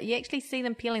is. But you actually see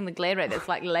them peeling the glad rack that's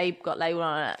like got label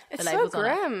on it. It's the so labels on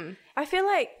it. grim. I feel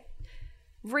like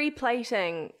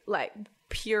replating like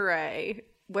puree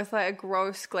with like a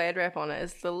gross glad wrap on it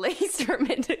is the least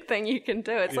romantic thing you can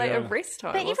do. It's like a Yeah. rest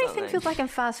home. But or everything something. feels like in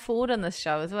fast forward in this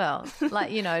show as well. Like,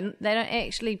 they don't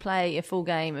actually play a full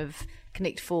game of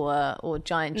Connect Four or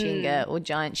Giant Jenga or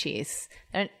Giant Chess.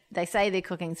 They say they're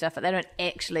cooking stuff, but they don't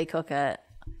actually cook it.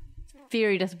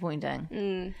 Very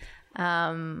disappointing.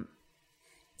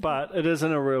 But it is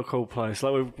in a real cool place.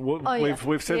 Like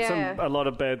we've said Yeah. a lot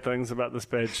of bad things about this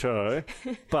bad show,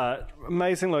 but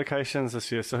amazing locations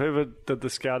this year. So whoever did the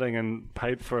scouting and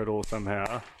paid for it all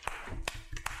somehow.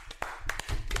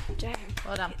 Jane,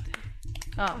 Well done.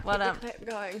 Oh, well done. keep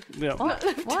going. Yeah. What?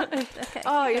 Okay.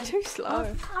 Oh, you're too slow.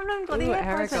 I've not got the Ooh,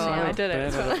 air pressure Aragon. now. I did it.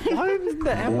 It's Bad. fine. Why did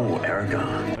that happen?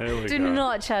 There we Do go.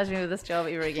 not charge me with this job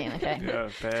ever again, okay? Yeah,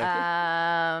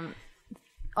 bad.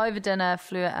 Over dinner,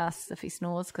 Fleur asks if he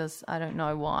snores because I don't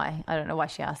know why. I don't know why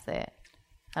she asked that.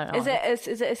 I don't know. Is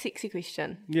it a sexy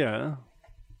question? Yeah.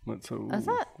 That's a, Is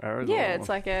it? Aragon Yeah, it's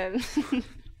like a.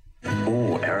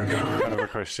 kind of a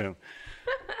question.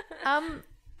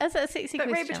 Is it a sexy But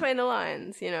read question? between the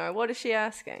lines, what is she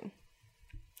asking?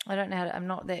 I don't know how to,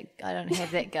 I don't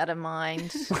have that gut of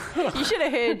mind. You should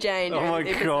have heard Jane. Oh during my the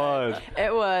episode. god.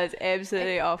 It was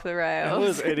absolutely off the It rails.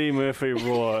 was Eddie Murphy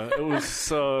raw. It was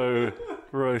so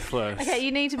ruthless. Okay,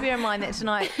 you need to bear in mind that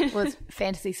tonight was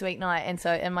Fantasy Suite night, and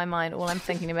so in my mind, all I'm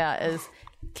thinking about is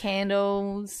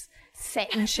candles,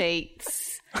 satin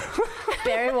sheets,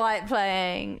 Barry White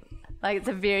playing. Like, it's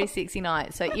a very sexy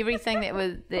night. So everything that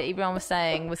everyone was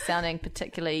saying was sounding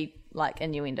particularly like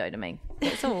innuendo to me.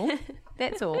 That's all.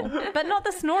 That's all. But not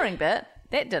the snoring bit.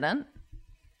 That didn't.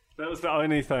 That was the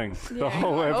only thing, the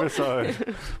whole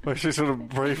episode, where she sort of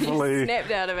briefly snapped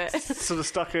out of it. sort of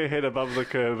stuck her head above the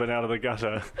curb and out of the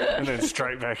gutter, and then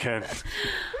straight back in.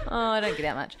 Oh, I don't get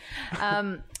out much.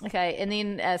 Okay, and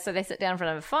then so they sit down in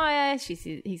front of a fire.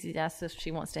 He asks if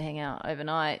she wants to hang out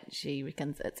overnight. She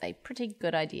reckons it's a pretty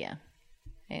good idea,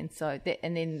 and so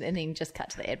and then just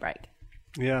cut to the ad break.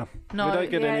 Yeah. No, we don't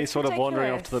get any it's sort of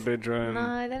wandering off ridiculous. to the bedroom.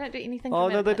 No, they don't do anything. Oh,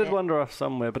 no, dramatic they like did that. wander off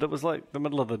somewhere, but it was like the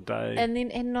middle of the day. And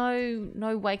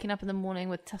no waking up in the morning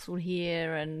with tousled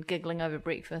hair and giggling over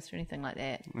breakfast or anything like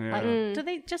that. Yeah. Like, do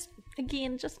they just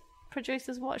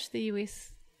producers watch the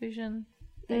US version?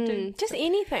 They do. Just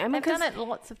anything. I mean, They've 'cause done it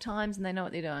lots of times and they know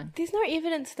what they're doing. there's no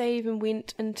evidence they even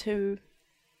went into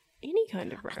any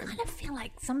kind of I room. kind of feel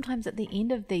like sometimes at the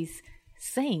end of these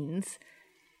scenes,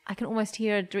 I can almost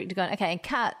hear a director going, "Okay, and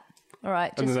cut." All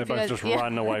right, And then they if you both guys- just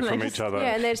run away from each other.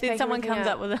 Yeah, and they just Then take someone everything comes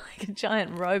out. up with like a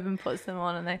giant robe and puts them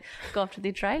on, and they go off to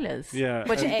their trailers. Yeah,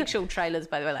 which are and- actual trailers,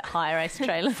 by the way, like high race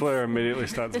trailers. Fleur immediately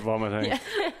starts vomiting.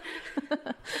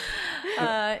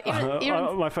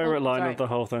 My favourite line of the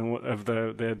whole thing of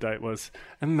their date was,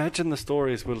 "Imagine the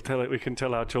stories we can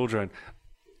tell our children."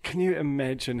 Can you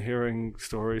imagine hearing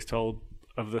stories told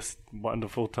of this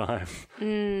wonderful time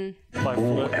by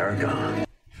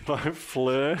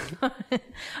Fleur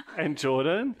and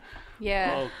Jordan?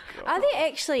 Yeah. Oh, God. Are there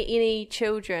actually any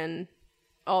children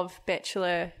of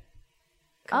Bachelor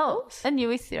couples in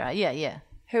US there are, yeah.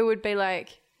 who would be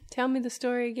like, tell me the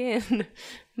story again,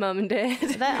 Mum and Dad?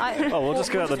 We'll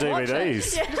just get out the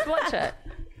DVDs. Just watch it.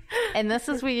 And this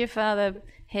is where your father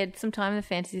had some time in the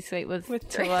fantasy suite with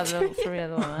three other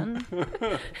women.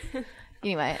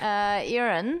 Anyway,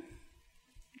 Erin,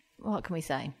 what can we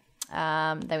say?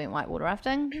 They went whitewater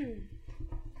rafting.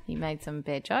 He made some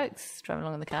bad jokes driving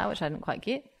along in the car, which I didn't quite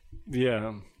get.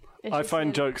 Yeah. I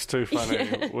find jokes too funny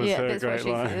was her that's what great she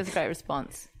said. line. It was a great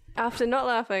response. After not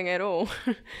laughing at all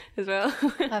as well.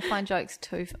 I find jokes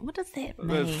too... What does that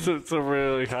mean? It's a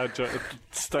really hard statement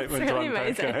It's really to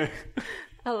unpack. amazing. eh?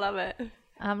 I love it.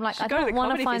 Like, I go to the don't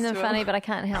want to comedy find them festival. funny, but I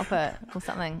can't help it, or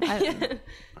something.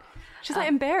 She's like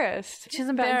embarrassed. She's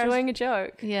about embarrassed. enjoying a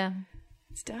joke. Yeah.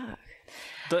 It's dark.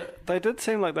 They did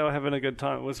seem like they were having a good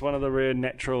time. It was one of the rare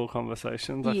natural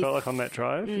conversations I felt like on that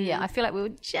drive. Yeah, I feel like we were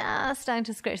just starting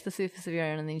to scratch the surface of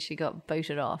Erin, and then she got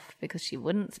booted off because she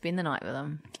wouldn't spend the night with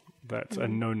him. That's a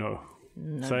no-no.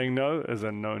 Saying no is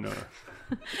a no-no.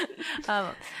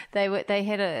 They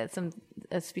had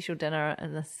a special dinner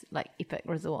in this like epic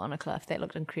resort on a cliff that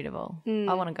looked incredible.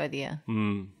 I want to go there.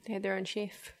 They had their own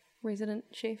chef, resident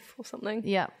chef or something.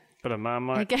 Yeah. But a He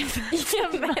Marmite. gave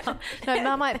no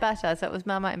Marmite butter, so it was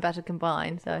Marmite and butter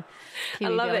combined. So I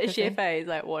Kiwi love that delicacy. Chef A is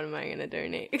like, what am I going to do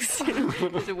next?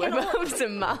 Just whip up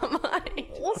some Marmite.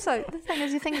 Also, the thing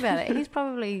is, you think about it, he's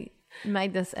probably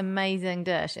made this amazing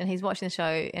dish, and he's watching the show,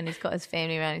 and he's got his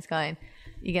family around. He's going,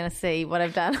 "You're going to see what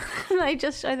I've done." And they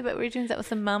just show the bit where he turns out with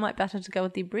some Marmite butter to go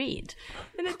with their bread.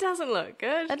 And it doesn't look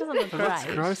good. That doesn't look That's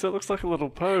great. gross. It looks like a little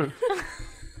poo.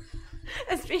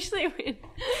 Especially when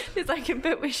there's like a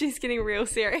bit where she's getting real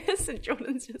serious and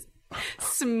Jordan's just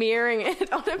smearing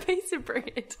it on a piece of bread.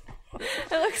 It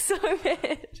looks so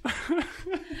bad.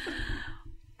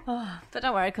 But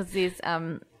don't worry, because there's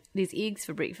eggs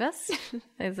for breakfast.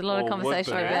 There's a lot of Oh,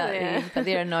 conversation would there? about Yeah. eggs, but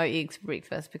there are no eggs for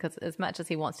breakfast because as much as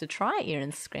he wants to try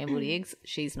Erin's scrambled eggs,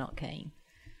 she's not keen.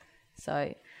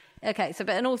 So, okay, but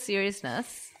in all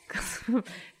seriousness,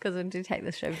 because we do take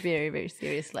this show very, very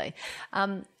seriously,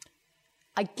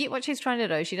 I get what she's trying to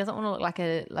do. She doesn't want to look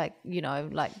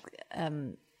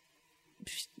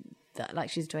like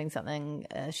she's doing something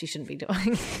she shouldn't be doing.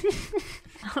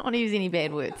 I don't want to use any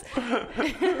bad words.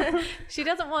 She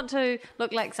doesn't want to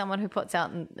look like someone who puts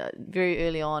out very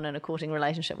early on in a courting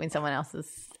relationship when someone else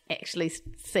is actually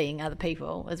seeing other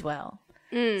people as well.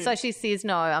 So she says,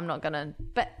 no, I'm not going to.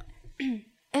 But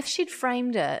if she'd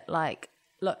framed it like,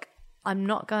 look, I'm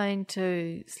not going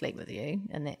to sleep with you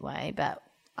in that way, but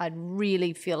I'd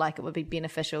really feel like it would be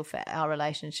beneficial for our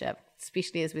relationship,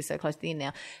 especially as we're so close to the end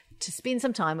now, to spend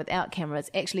some time without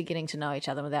cameras, actually getting to know each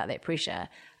other without that pressure,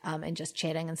 and just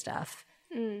chatting and stuff.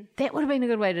 That would have been a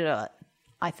good way to do it,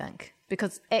 I think,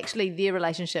 because actually their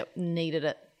relationship needed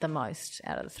it the most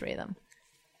out of the three of them.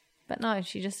 But no,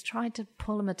 she just tried to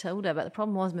pull a Matilda, but the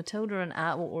problem was Matilda and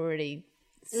Art were already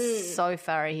so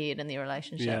far ahead in their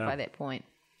relationship by that point.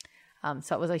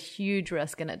 So it was a huge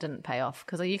risk and it didn't pay off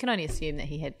because you can only assume that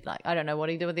he had, like, I don't know what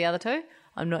he did with the other two.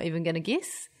 I'm not even going to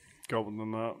guess. Gobbled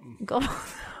them up. God.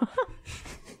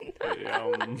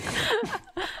 Yum.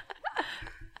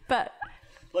 But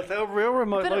Like, they were real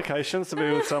remote locations to be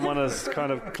with someone as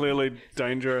kind of clearly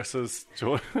dangerous as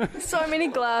Jordan. So many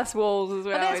glass walls as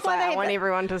well. that's It's why like, I they- want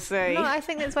everyone to see. No, I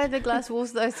think that's why the glass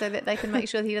walls, though, so that they can make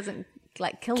sure that he doesn't,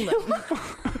 like, kill them.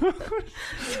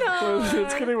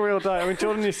 It's getting real dark. I mean,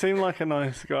 Jordan, you seem like a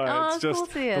nice guy. Oh, it's of just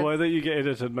course he is. the way that you get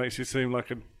edited makes you seem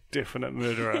like a definite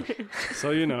murderer.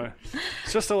 So, you know,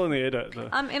 it's just all in the edit.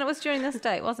 And it was during this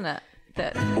date, wasn't it,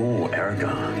 that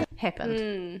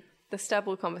happened. The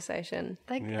stubble conversation.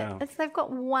 They've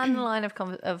got one line of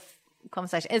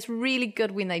conversation. It's really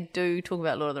good when they do talk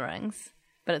about Lord of the Rings,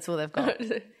 but it's all they've got.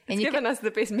 It's And you given us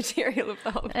the best material of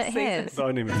the whole It season. has. The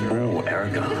only material.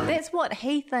 That's what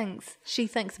he thinks. She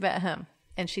thinks about him,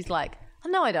 and she's like, "Oh,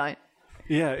 no, I don't."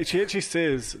 Yeah, she actually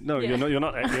says, "No, Yeah. you're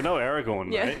not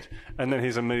Aragorn, Yeah. mate." And then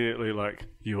he's immediately like,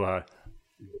 "You are.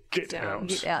 Get out.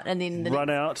 Get out, and then Run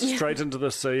out straight into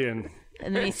the sea and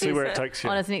and then he see says, where it takes you."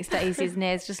 on his next day, he says,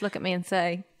 "Naz, just look at me and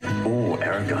say."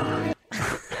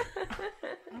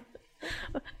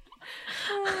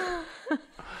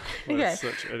 We're Okay.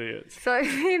 such idiots. So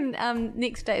then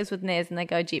next day is with Naz, and they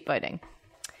go jet boating.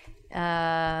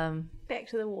 Back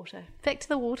to the water. Back to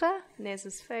the water.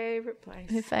 Naz's favourite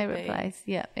place. Her favourite place,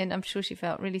 yeah. And I'm sure she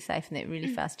felt really safe in that really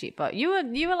fast jet boat. You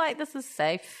were like, this is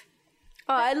safe.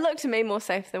 Oh, it looked to me more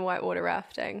safe than whitewater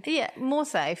rafting. Yeah, more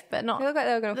safe, but not. They look like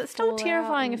they were going to It's still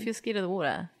terrifying if you're scared of the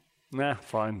water. Nah,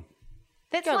 fine.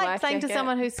 That's Got a like life saying to jacket.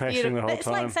 someone who's scared Passing of. the whole That's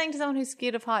time. like saying to someone who's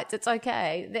scared of heights. It's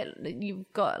okay that you've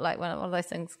got like one of those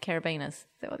things, carabiners. Is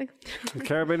that what they? The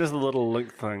carabiner is the little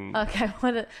link thing, Okay,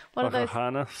 what are like a those?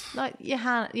 harness. Like you're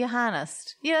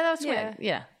harnessed. Yeah, that was Yeah. weird.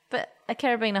 Yeah, but a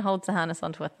carabiner holds the harness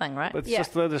onto a thing, right? It's Yeah.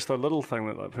 just a little thing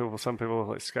that like some people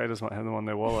like skaters might have them on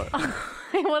their wallet.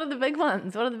 What are the big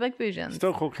ones? What are the big versions?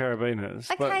 Still called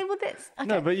carabiners. Okay, but, well that's okay.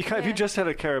 no, but you can't. If you just had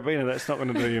a carabiner, that's not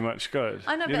going to do you much good.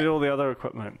 I know, you but- need all the other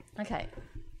equipment. Okay.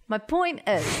 My point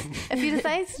is, if you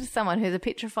say to someone who's a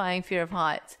petrifying fear of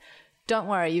heights, don't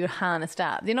worry, you're harnessed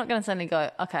up. They're not going to suddenly go,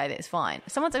 okay, that's fine.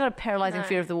 If someone's got a paralysing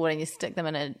fear of the water and you stick them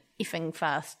in a effing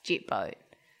fast jet boat,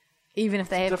 even if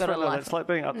they have got a Different. life. It's like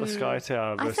being up the Sky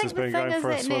Tower I versus think the being thing going is for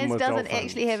a that swim Naz with doesn't dolphins.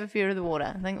 actually have a fear of the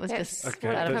water. I think it was That's just Okay,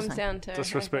 what it that's- comes down to.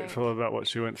 Disrespectful I about what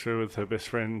she went through with her best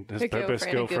friend, her best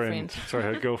girlfriend. girlfriend. Sorry,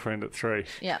 her girlfriend at 3.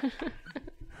 Yeah.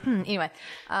 Anyway,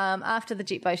 after the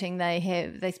jet boating,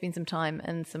 they spend some time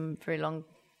in some very long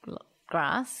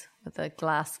grass with a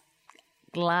glass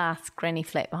granny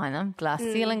flat behind them, glass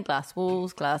ceiling, glass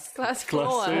walls, glass. Glass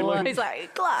floor. ceiling. He's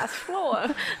like, glass floor.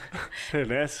 Here,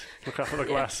 Naz, look up at the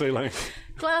glass ceiling.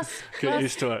 Glass. Get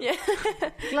used to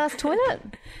it. Glass toilet.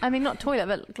 I mean, not toilet,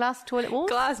 but glass toilet walls.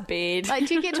 Glass bed. Like,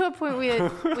 do you get to a point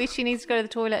where she needs to go to the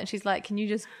toilet and she's like, "Can you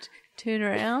just turn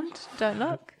around? Don't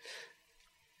look."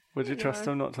 Would you trust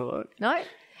him not to look? No.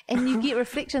 And you get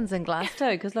reflections in glass too,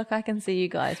 because look, I can see you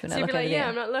guys when So I you'd look be over like, yeah, there.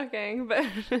 I'm not looking, but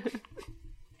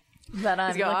But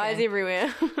I'm he's got eyes looking.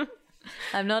 everywhere.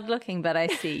 I'm not looking, but I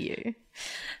see you.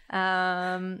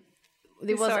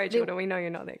 There was, Sorry, there, Jordan, we know you're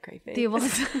not that creepy. there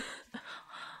was.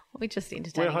 We're just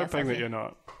entertaining We're hoping ourselves that here.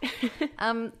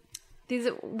 you're not. There's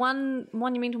one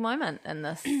monumental moment in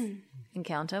this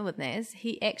encounter with Naz.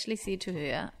 He actually said to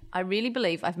her, "I really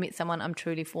believe I've met someone I'm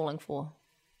truly falling for."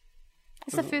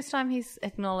 It's the first time he's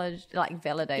acknowledged, like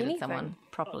validated Anything. someone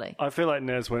properly. I feel like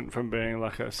Naz went from being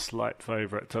like a slight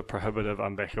favourite to a prohibitive,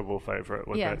 unbackable favourite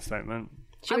with Yeah. that statement.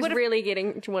 She was really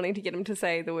wanting to get him to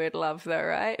say the word love, though,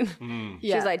 right? She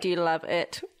Yeah. was like, "Do you love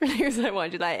it?" He was like, "Why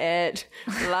do you like it?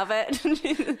 Love it?"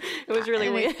 It was really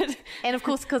weird. And of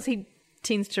course, because he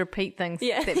tends to repeat things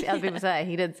Yeah. that other people say,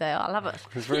 he did say, "Oh, I love it."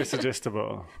 It's very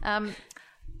suggestible.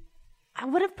 I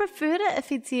would have preferred it if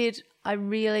he'd said, "I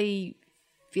really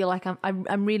feel like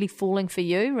I'm really falling for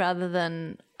you," rather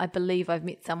than "I believe I've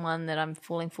met someone that I'm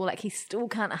falling for." Like, he still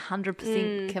can't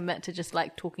 100% commit to just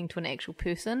like talking to an actual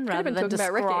person rather been than talking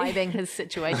about Ricky. describing his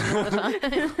situation all the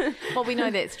time. Well, we know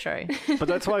that's true. But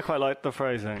that's why I quite like the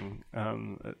phrasing,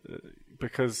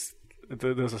 because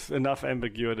there's enough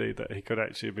ambiguity that he could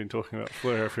actually have been talking about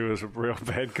Fleur if he was a real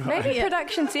bad guy. Maybe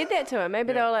production said that to him.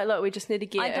 Maybe they were like, "Look, we just need to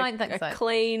get I don't think a so.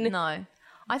 clean No.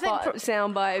 I think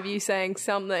soundbite of you saying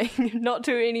something, not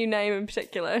to any name in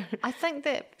particular." I think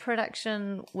that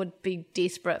production would be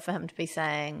desperate for him to be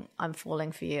saying, "I'm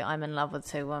falling for you. I'm in love with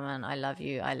 2 women. I love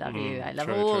you. I love you. I love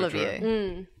true, all true, of true.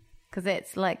 you." Because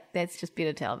that's just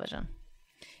better television.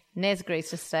 Naz agrees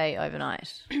to stay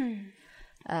overnight.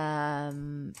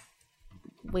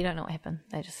 We don't know what happened.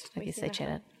 I guess they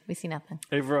chatted. We see nothing.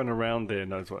 Everyone around there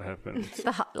knows what happened. For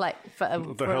a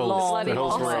The long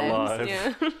hills were time. alive.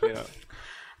 Yeah.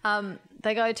 Yeah.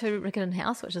 They go to Riccarton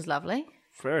House, which is lovely.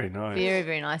 Very nice. Very,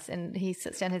 very nice. And he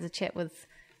sits down, has a chat with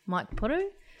Mike Puru.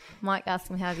 Mike asks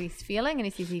him how he's feeling, and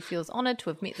he says he feels honoured to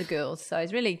have met the girls. So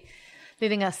he's really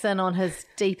letting us in on his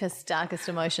deepest, darkest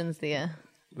emotions there.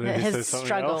 His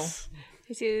struggle. Else.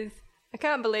 He says, I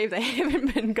can't believe they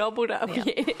haven't been gobbled up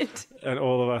yet. And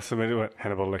all of us immediately went,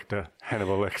 Hannibal Lecter.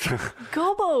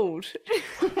 Gobbled?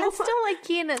 It's still,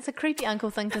 again, it's a creepy uncle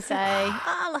thing to say.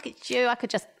 Look at you, I could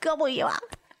just gobble you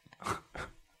up.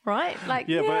 Right? Like,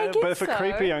 but if a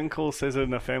creepy uncle says it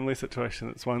in a family situation,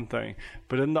 it's one thing.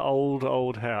 But in the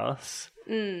old house,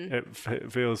 it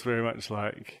feels very much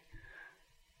like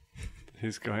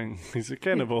he's a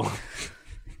cannibal.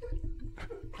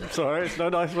 Sorry, it's no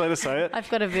nice way to say it. I've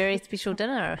got a very special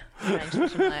dinner arranged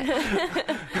tonight.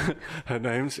 Her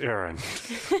name's Erin.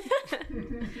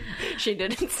 She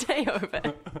didn't stay over.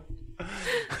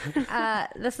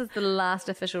 This is the last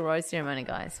official rose ceremony,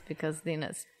 guys, because then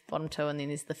it's bottom two and then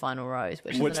there's the final rose.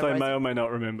 Which they may or may not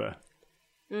remember.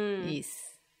 Yes.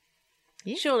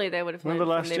 Surely they would have learned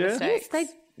Remember from last their year?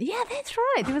 mistakes. Yeah, that's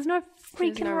right. There was no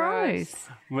freaking no rose.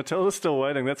 Matilda's still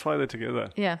waiting. That's why they're together.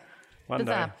 Yeah. One day.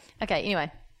 Bizarre. Okay,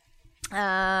 anyway.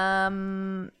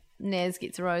 Nez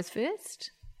gets a rose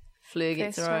first. Fleur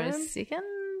gets a rose home. second.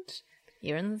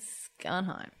 Erin's going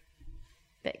home.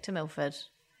 Back to Milford.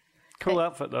 Cool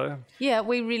outfit, though. Yeah,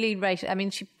 we really rated. I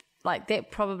mean,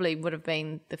 that probably would have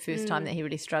been the first time that he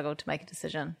really struggled to make a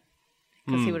decision.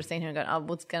 Because he would have seen her and gone, I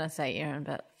was going to say Erin,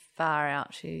 but far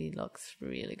out, she looks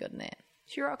really good in that.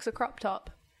 She rocks a crop top.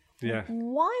 Yeah.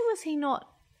 Why was he not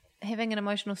having an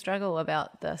emotional struggle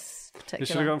about this particular? You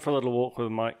should have gone for a little walk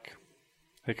with Mike.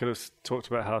 He could have talked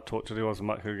about how tortured he was, and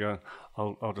Mike could have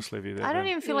gone, I'll just leave you there. I don't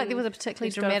even feel like there was a particularly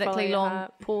He's gotta dramatically follow your long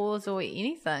heart. pause or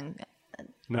anything.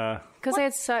 Nah. Because they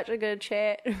had such a good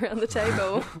chat around the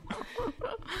table.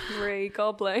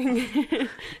 Re-gobbling.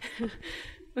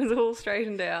 It was all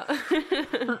straightened out. Oh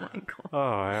my God. Oh,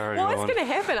 Aragorn. What's going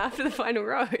to happen after the final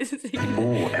rose?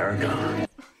 Aragorn.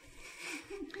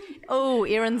 Oh,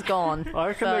 Erin's gone. I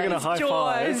reckon they're going to high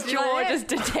His five. jaw just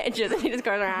detaches and he just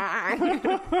goes, I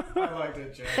liked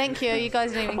it, Jay. Thank you. You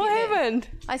guys didn't even what get that. happened?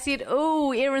 I said,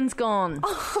 oh, Erin's gone.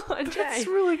 Oh, Jay. That's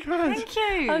really good. Thank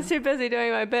you. I was too busy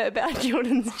doing my bit about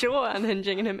Jordan's jaw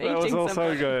unhinging and him That eating was also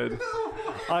something. good.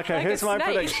 Okay, Like here's a my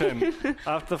snake. prediction.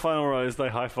 After the final rose, they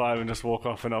high five and just walk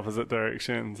off in opposite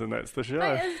directions, and that's the show.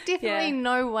 There's definitely Yeah.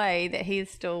 no way that he is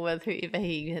still with whoever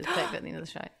he has picked at the end of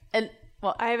the show. And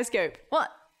what? I have a scoop. What?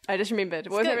 I just remembered.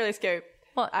 It wasn't Scoop. really a scoop.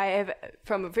 What? I have,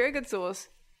 from a very good source,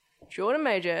 Jordan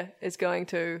Major is going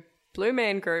to Blue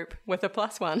Man Group with a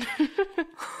 +1.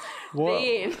 What?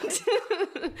 The end.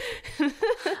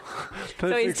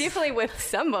 So he's definitely with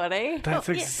somebody. That's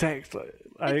Well, yeah. exactly.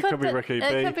 It could be Ricky.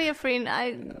 It could be a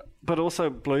friend. But also,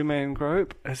 Blue Man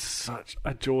Group is such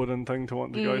a Jordan thing to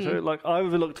want to go to. Like, I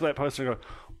would look to that poster and go,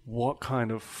 what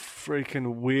kind of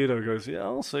freaking weirdo goes, yeah,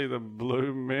 I'll see the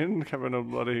blue men having a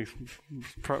bloody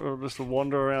just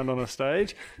wander around on a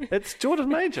stage. It's Jordan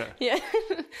Major. Yeah.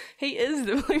 He is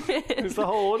the Blue Man. It's the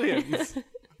whole audience.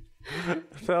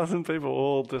 1,000 people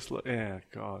all just look, yeah,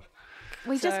 God.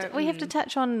 We have to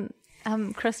touch on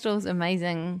Crystal's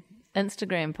amazing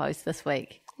Instagram post this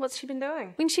week What's she been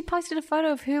doing? when she posted a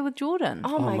photo of her with Jordan.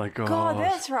 Oh, my God.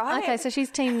 that's right. Okay, so she's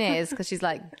Team Naz because she's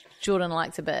like, Jordan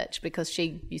likes a bitch because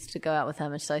she used to go out with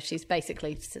him, and so she's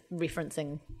basically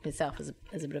referencing herself as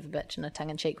a bit of a bitch in a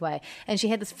tongue-in-cheek way. And she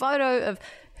had this photo of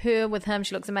her with him.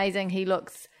 She looks amazing. He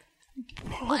looks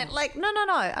like no.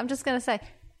 I'm just going to say,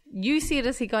 you said,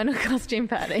 is he going to a costume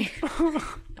party?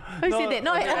 Who said that?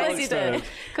 No, Alex did.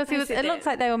 Because he was. It looks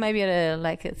like they were maybe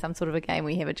at some sort of a game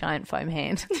where you have a giant foam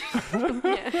hand,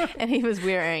 and he was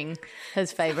wearing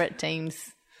his favourite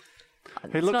team's.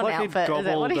 He It's looked not like an he outfit, is it? What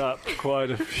gobbled do you- up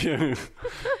quite a few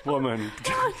women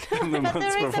in the But the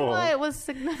months reason before. why it was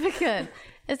significant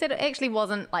is that it actually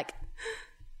wasn't like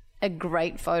a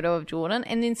great photo of Jordan,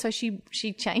 and then so she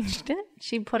changed it.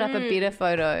 She put up a better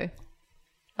photo,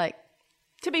 like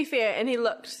To be fair, and he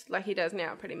looked like he does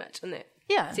now pretty much in that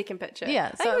yeah, second picture. Yeah, I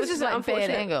think so it was just just an like bad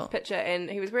unfortunate angle. picture, and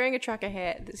he was wearing a trucker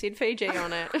hat that said Fiji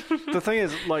on it. The thing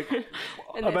is, like, And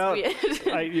that's about weird.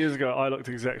 8 years ago, I looked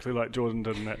exactly like Jordan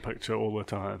did in that picture all the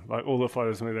time. Like, all the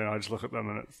photos of me then, I just look at them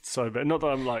and it's so bad. Not that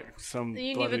I'm like some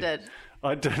You bloody... never did.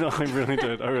 I did. I really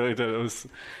did. I really did.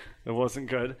 It wasn't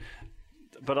good.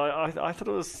 But I thought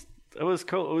it was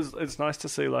cool. It's nice to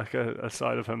see like a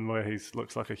side of him where he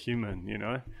looks like a human, you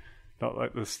know? Not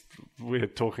like this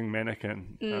weird talking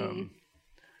mannequin.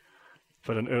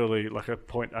 But an early, like a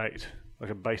 0.8, like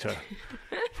a beta,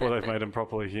 before they've made him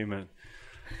properly human.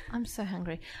 I'm so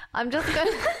hungry. I'm just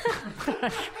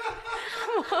going.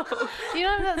 You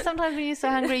know that sometimes when you're so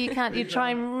hungry you're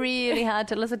trying really hard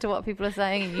to listen to what people are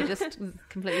saying and you just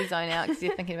completely zone out because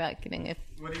you're thinking about getting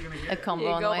What are you gonna a get? combo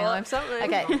on the way home.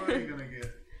 Okay. What are you gonna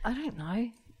get? I don't know.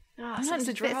 Oh,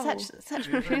 That's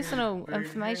such personal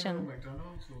information.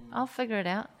 McDonald's or... I'll figure it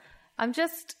out. I'm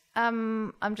just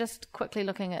quickly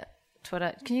looking at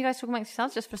Twitter. Can you guys talk amongst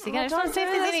yourselves just for a second? I just want to see if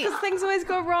there's any. Things always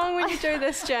go wrong when you do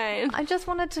this, Jane. I just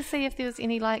wanted to see if there was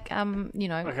any actual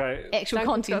Duncan's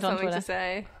content got on something Twitter. to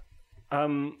say.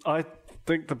 I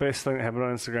think the best thing that happened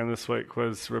on Instagram this week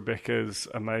was Rebecca's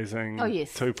amazing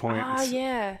 2 points. Oh,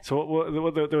 yeah. So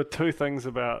there were two things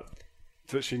that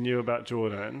she knew about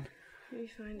Jordan. Let me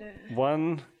find it.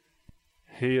 One,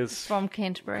 he is From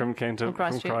Canterbury. from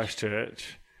Christchurch.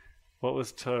 Christchurch. What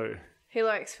was two? He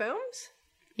likes films?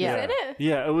 Yeah. Is that it?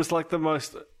 Yeah, it was like the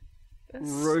most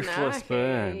ruthless Snarky,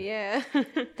 burn. Yeah.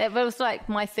 That was like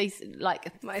my thesis,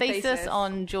 My thesis thesis.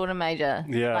 on Jordan Major.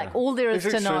 Yeah. Like all there is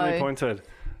It's to know. extremely pointed.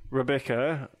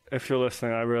 Rebecca, if you're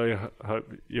listening, I really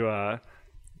hope you are.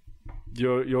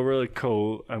 You're really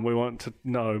cool, and we want to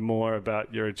know more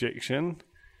about your ejection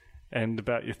and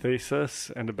about your thesis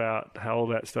and about how all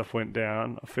that stuff went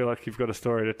down. I feel like you've got a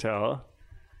story to tell.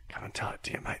 Come and tell it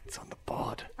to your mates on the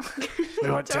board. We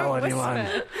won't tell anyone.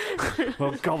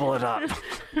 We'll gobble it up.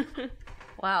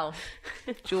 Wow.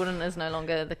 Jordan is no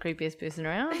longer the creepiest person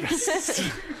around.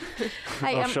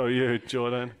 Hey, I'll show you,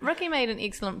 Jordan. Ricky made an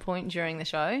excellent point during the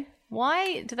show.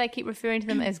 Why do they keep referring to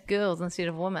them as girls instead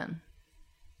of women?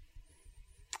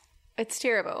 It's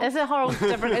terrible. It's a whole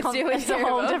different. It's really it's a whole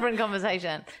terrible. different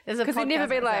conversation. Because they'd never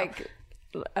be like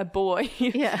a boy.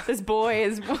 Yeah. This boy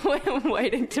is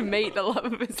waiting to meet the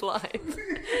love of his life.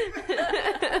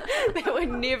 That would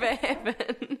never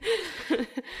happen.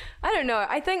 I don't know.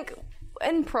 I think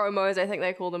in promos, I think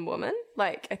they call them women.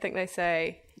 Like, I think they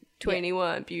say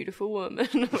 21, beautiful woman. I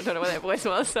don't know what that voice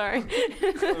was. Sorry.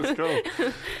 That's cool.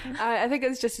 I think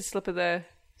it's just a slip of the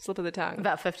tongue.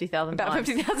 about 50,000 About times.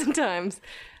 50,000 times.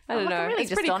 I don't know. I'm really It's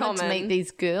just pretty honoured common. to meet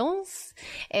these girls,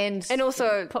 and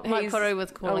also, Mike he's Poru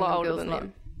was a calling lot them older girls than a lot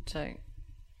them. too.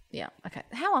 Yeah. Okay.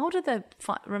 How old are the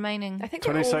remaining? I think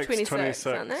they're all 26,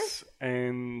 aren't they?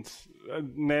 And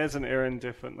Naz and Erin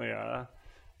definitely are.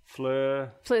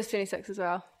 Fleur. Fleur's 26 as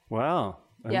well. Wow.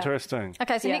 Yeah. Interesting.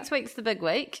 Okay, so Yeah. next week's the big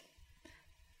week.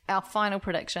 Our final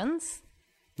predictions.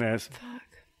 Naz.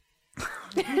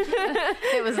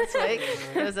 It was this week.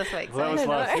 It was this week. Well, that So. was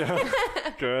last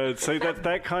year. Good. See,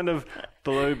 that kind of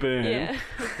blue burn Yeah.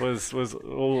 was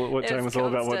all what Jane was all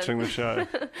about watching the show.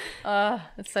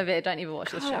 It's so bad. Don't ever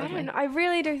watch this show. I with me. don't know. I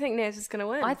really do think Naz is going to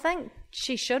win. I think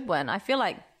she should win. I feel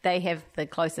like they have the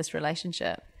closest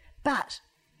relationship. But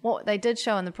what they did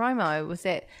show in the promo was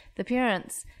that the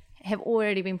parents have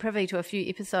already been privy to a few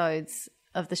episodes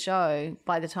of the show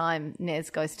by the time Naz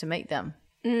goes to meet them.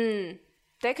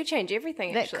 That could change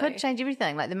everything, That actually. could change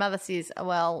everything. Like the mother says, "Oh,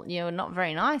 well, you're not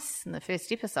very nice in the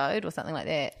first episode," or something like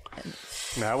that. And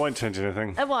No, it won't change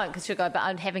anything. it won't, because she'll go,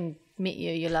 "But having met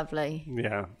you, you're lovely."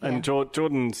 Yeah, and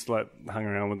Jordan's like hung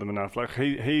around with them enough. Like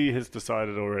he has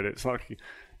decided already. It's like,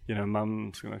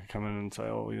 Mum's gonna come in and say,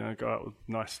 "Oh, go out with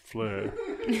nice Fleur."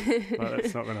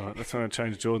 That's not gonna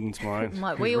change Jordan's mind.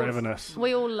 Like, He's ravenous.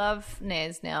 we all love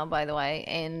Naz now, by the way,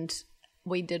 and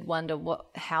we did wonder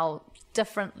how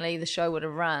differently the show would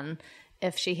have run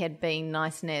if she had been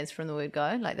nice Naz from the word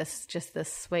go, like this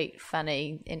sweet,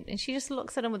 funny, and she just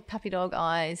looks at him with puppy dog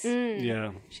eyes.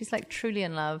 Yeah, She's like truly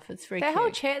in love. It's very That cute.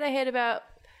 whole chat they had about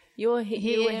your hair,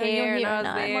 and I was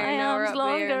and there, my and I were arms up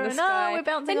longer, there in the and sky. we're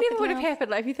bouncing That off never the would have clouds.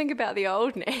 happened. Like, if you think about the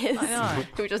old Naz, I know.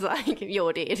 who was just like,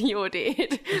 you're dead, you're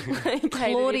dead. Like,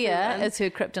 Claudia hated everyone. is her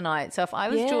kryptonite. So if I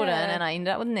was Yeah. Jordan and I ended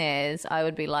up with Naz, I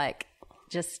would be like,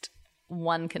 just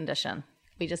one condition.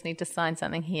 We just need to sign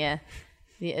something here.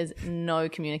 There is no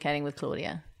communicating with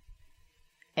Claudia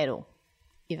at all.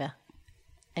 Ever.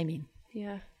 Amen.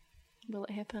 Yeah. Will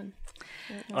it happen?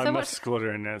 I So miss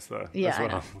Claudia and Naz though, Yeah, as I well,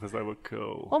 know. because they were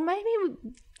cool. Or maybe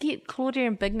we get Claudia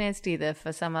and Big Naz together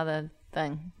for some other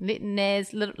thing. Let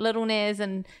Naz, little Naz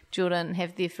and Jordan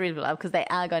have their free love, because they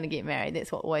are going to get married.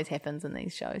 That's what always happens in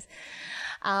these shows.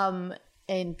 And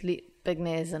let Big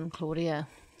Naz and Claudia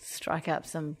strike up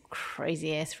some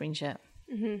crazy ass friendship.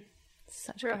 Mm-hmm.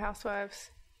 Such Real good.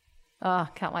 Housewives. Oh,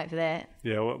 can't wait for that.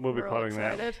 Yeah, we'll be We're all plotting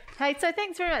that. excited. Hey, so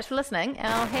thanks very much for listening.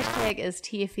 Our hashtag is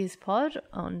TFSPod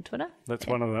on Twitter. That's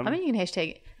one of them. I mean, you can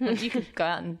hashtag. You could go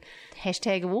out and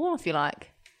hashtag a wall if you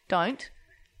like. Don't.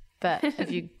 But if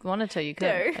you wanted to, you could,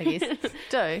 Do. I guess.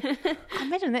 Do. I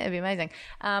imagine that would be amazing.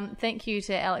 Thank you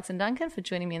to Alex and Duncan for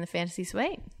joining me in the Fantasy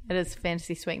Suite. It is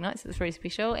Fantasy Suite night, so it's very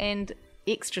special. And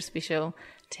extra special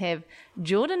to have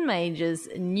Jordan Major's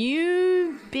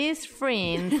new best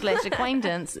friend /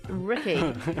 acquaintance,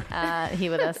 Ricky,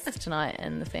 here with us tonight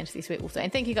in the Fantasy Suite also.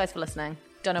 And thank you guys for listening.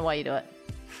 Don't know why you do it,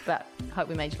 but hope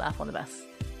we made you laugh on the bus.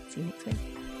 See you next week.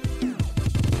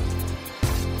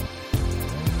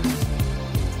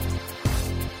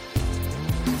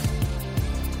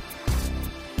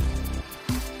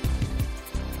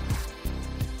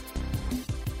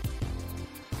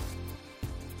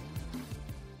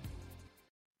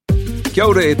 Kia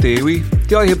ora e te iwi,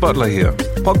 Te Aihe Butler here,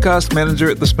 podcast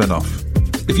manager at The Spinoff.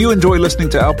 If you enjoy listening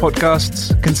to our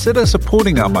podcasts, consider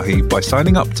supporting our mahi by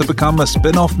signing up to become a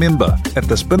Spinoff member at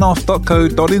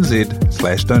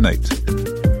thespinoff.co.nz/donate.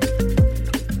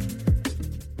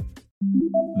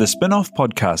 The Spinoff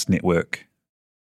Podcast Network.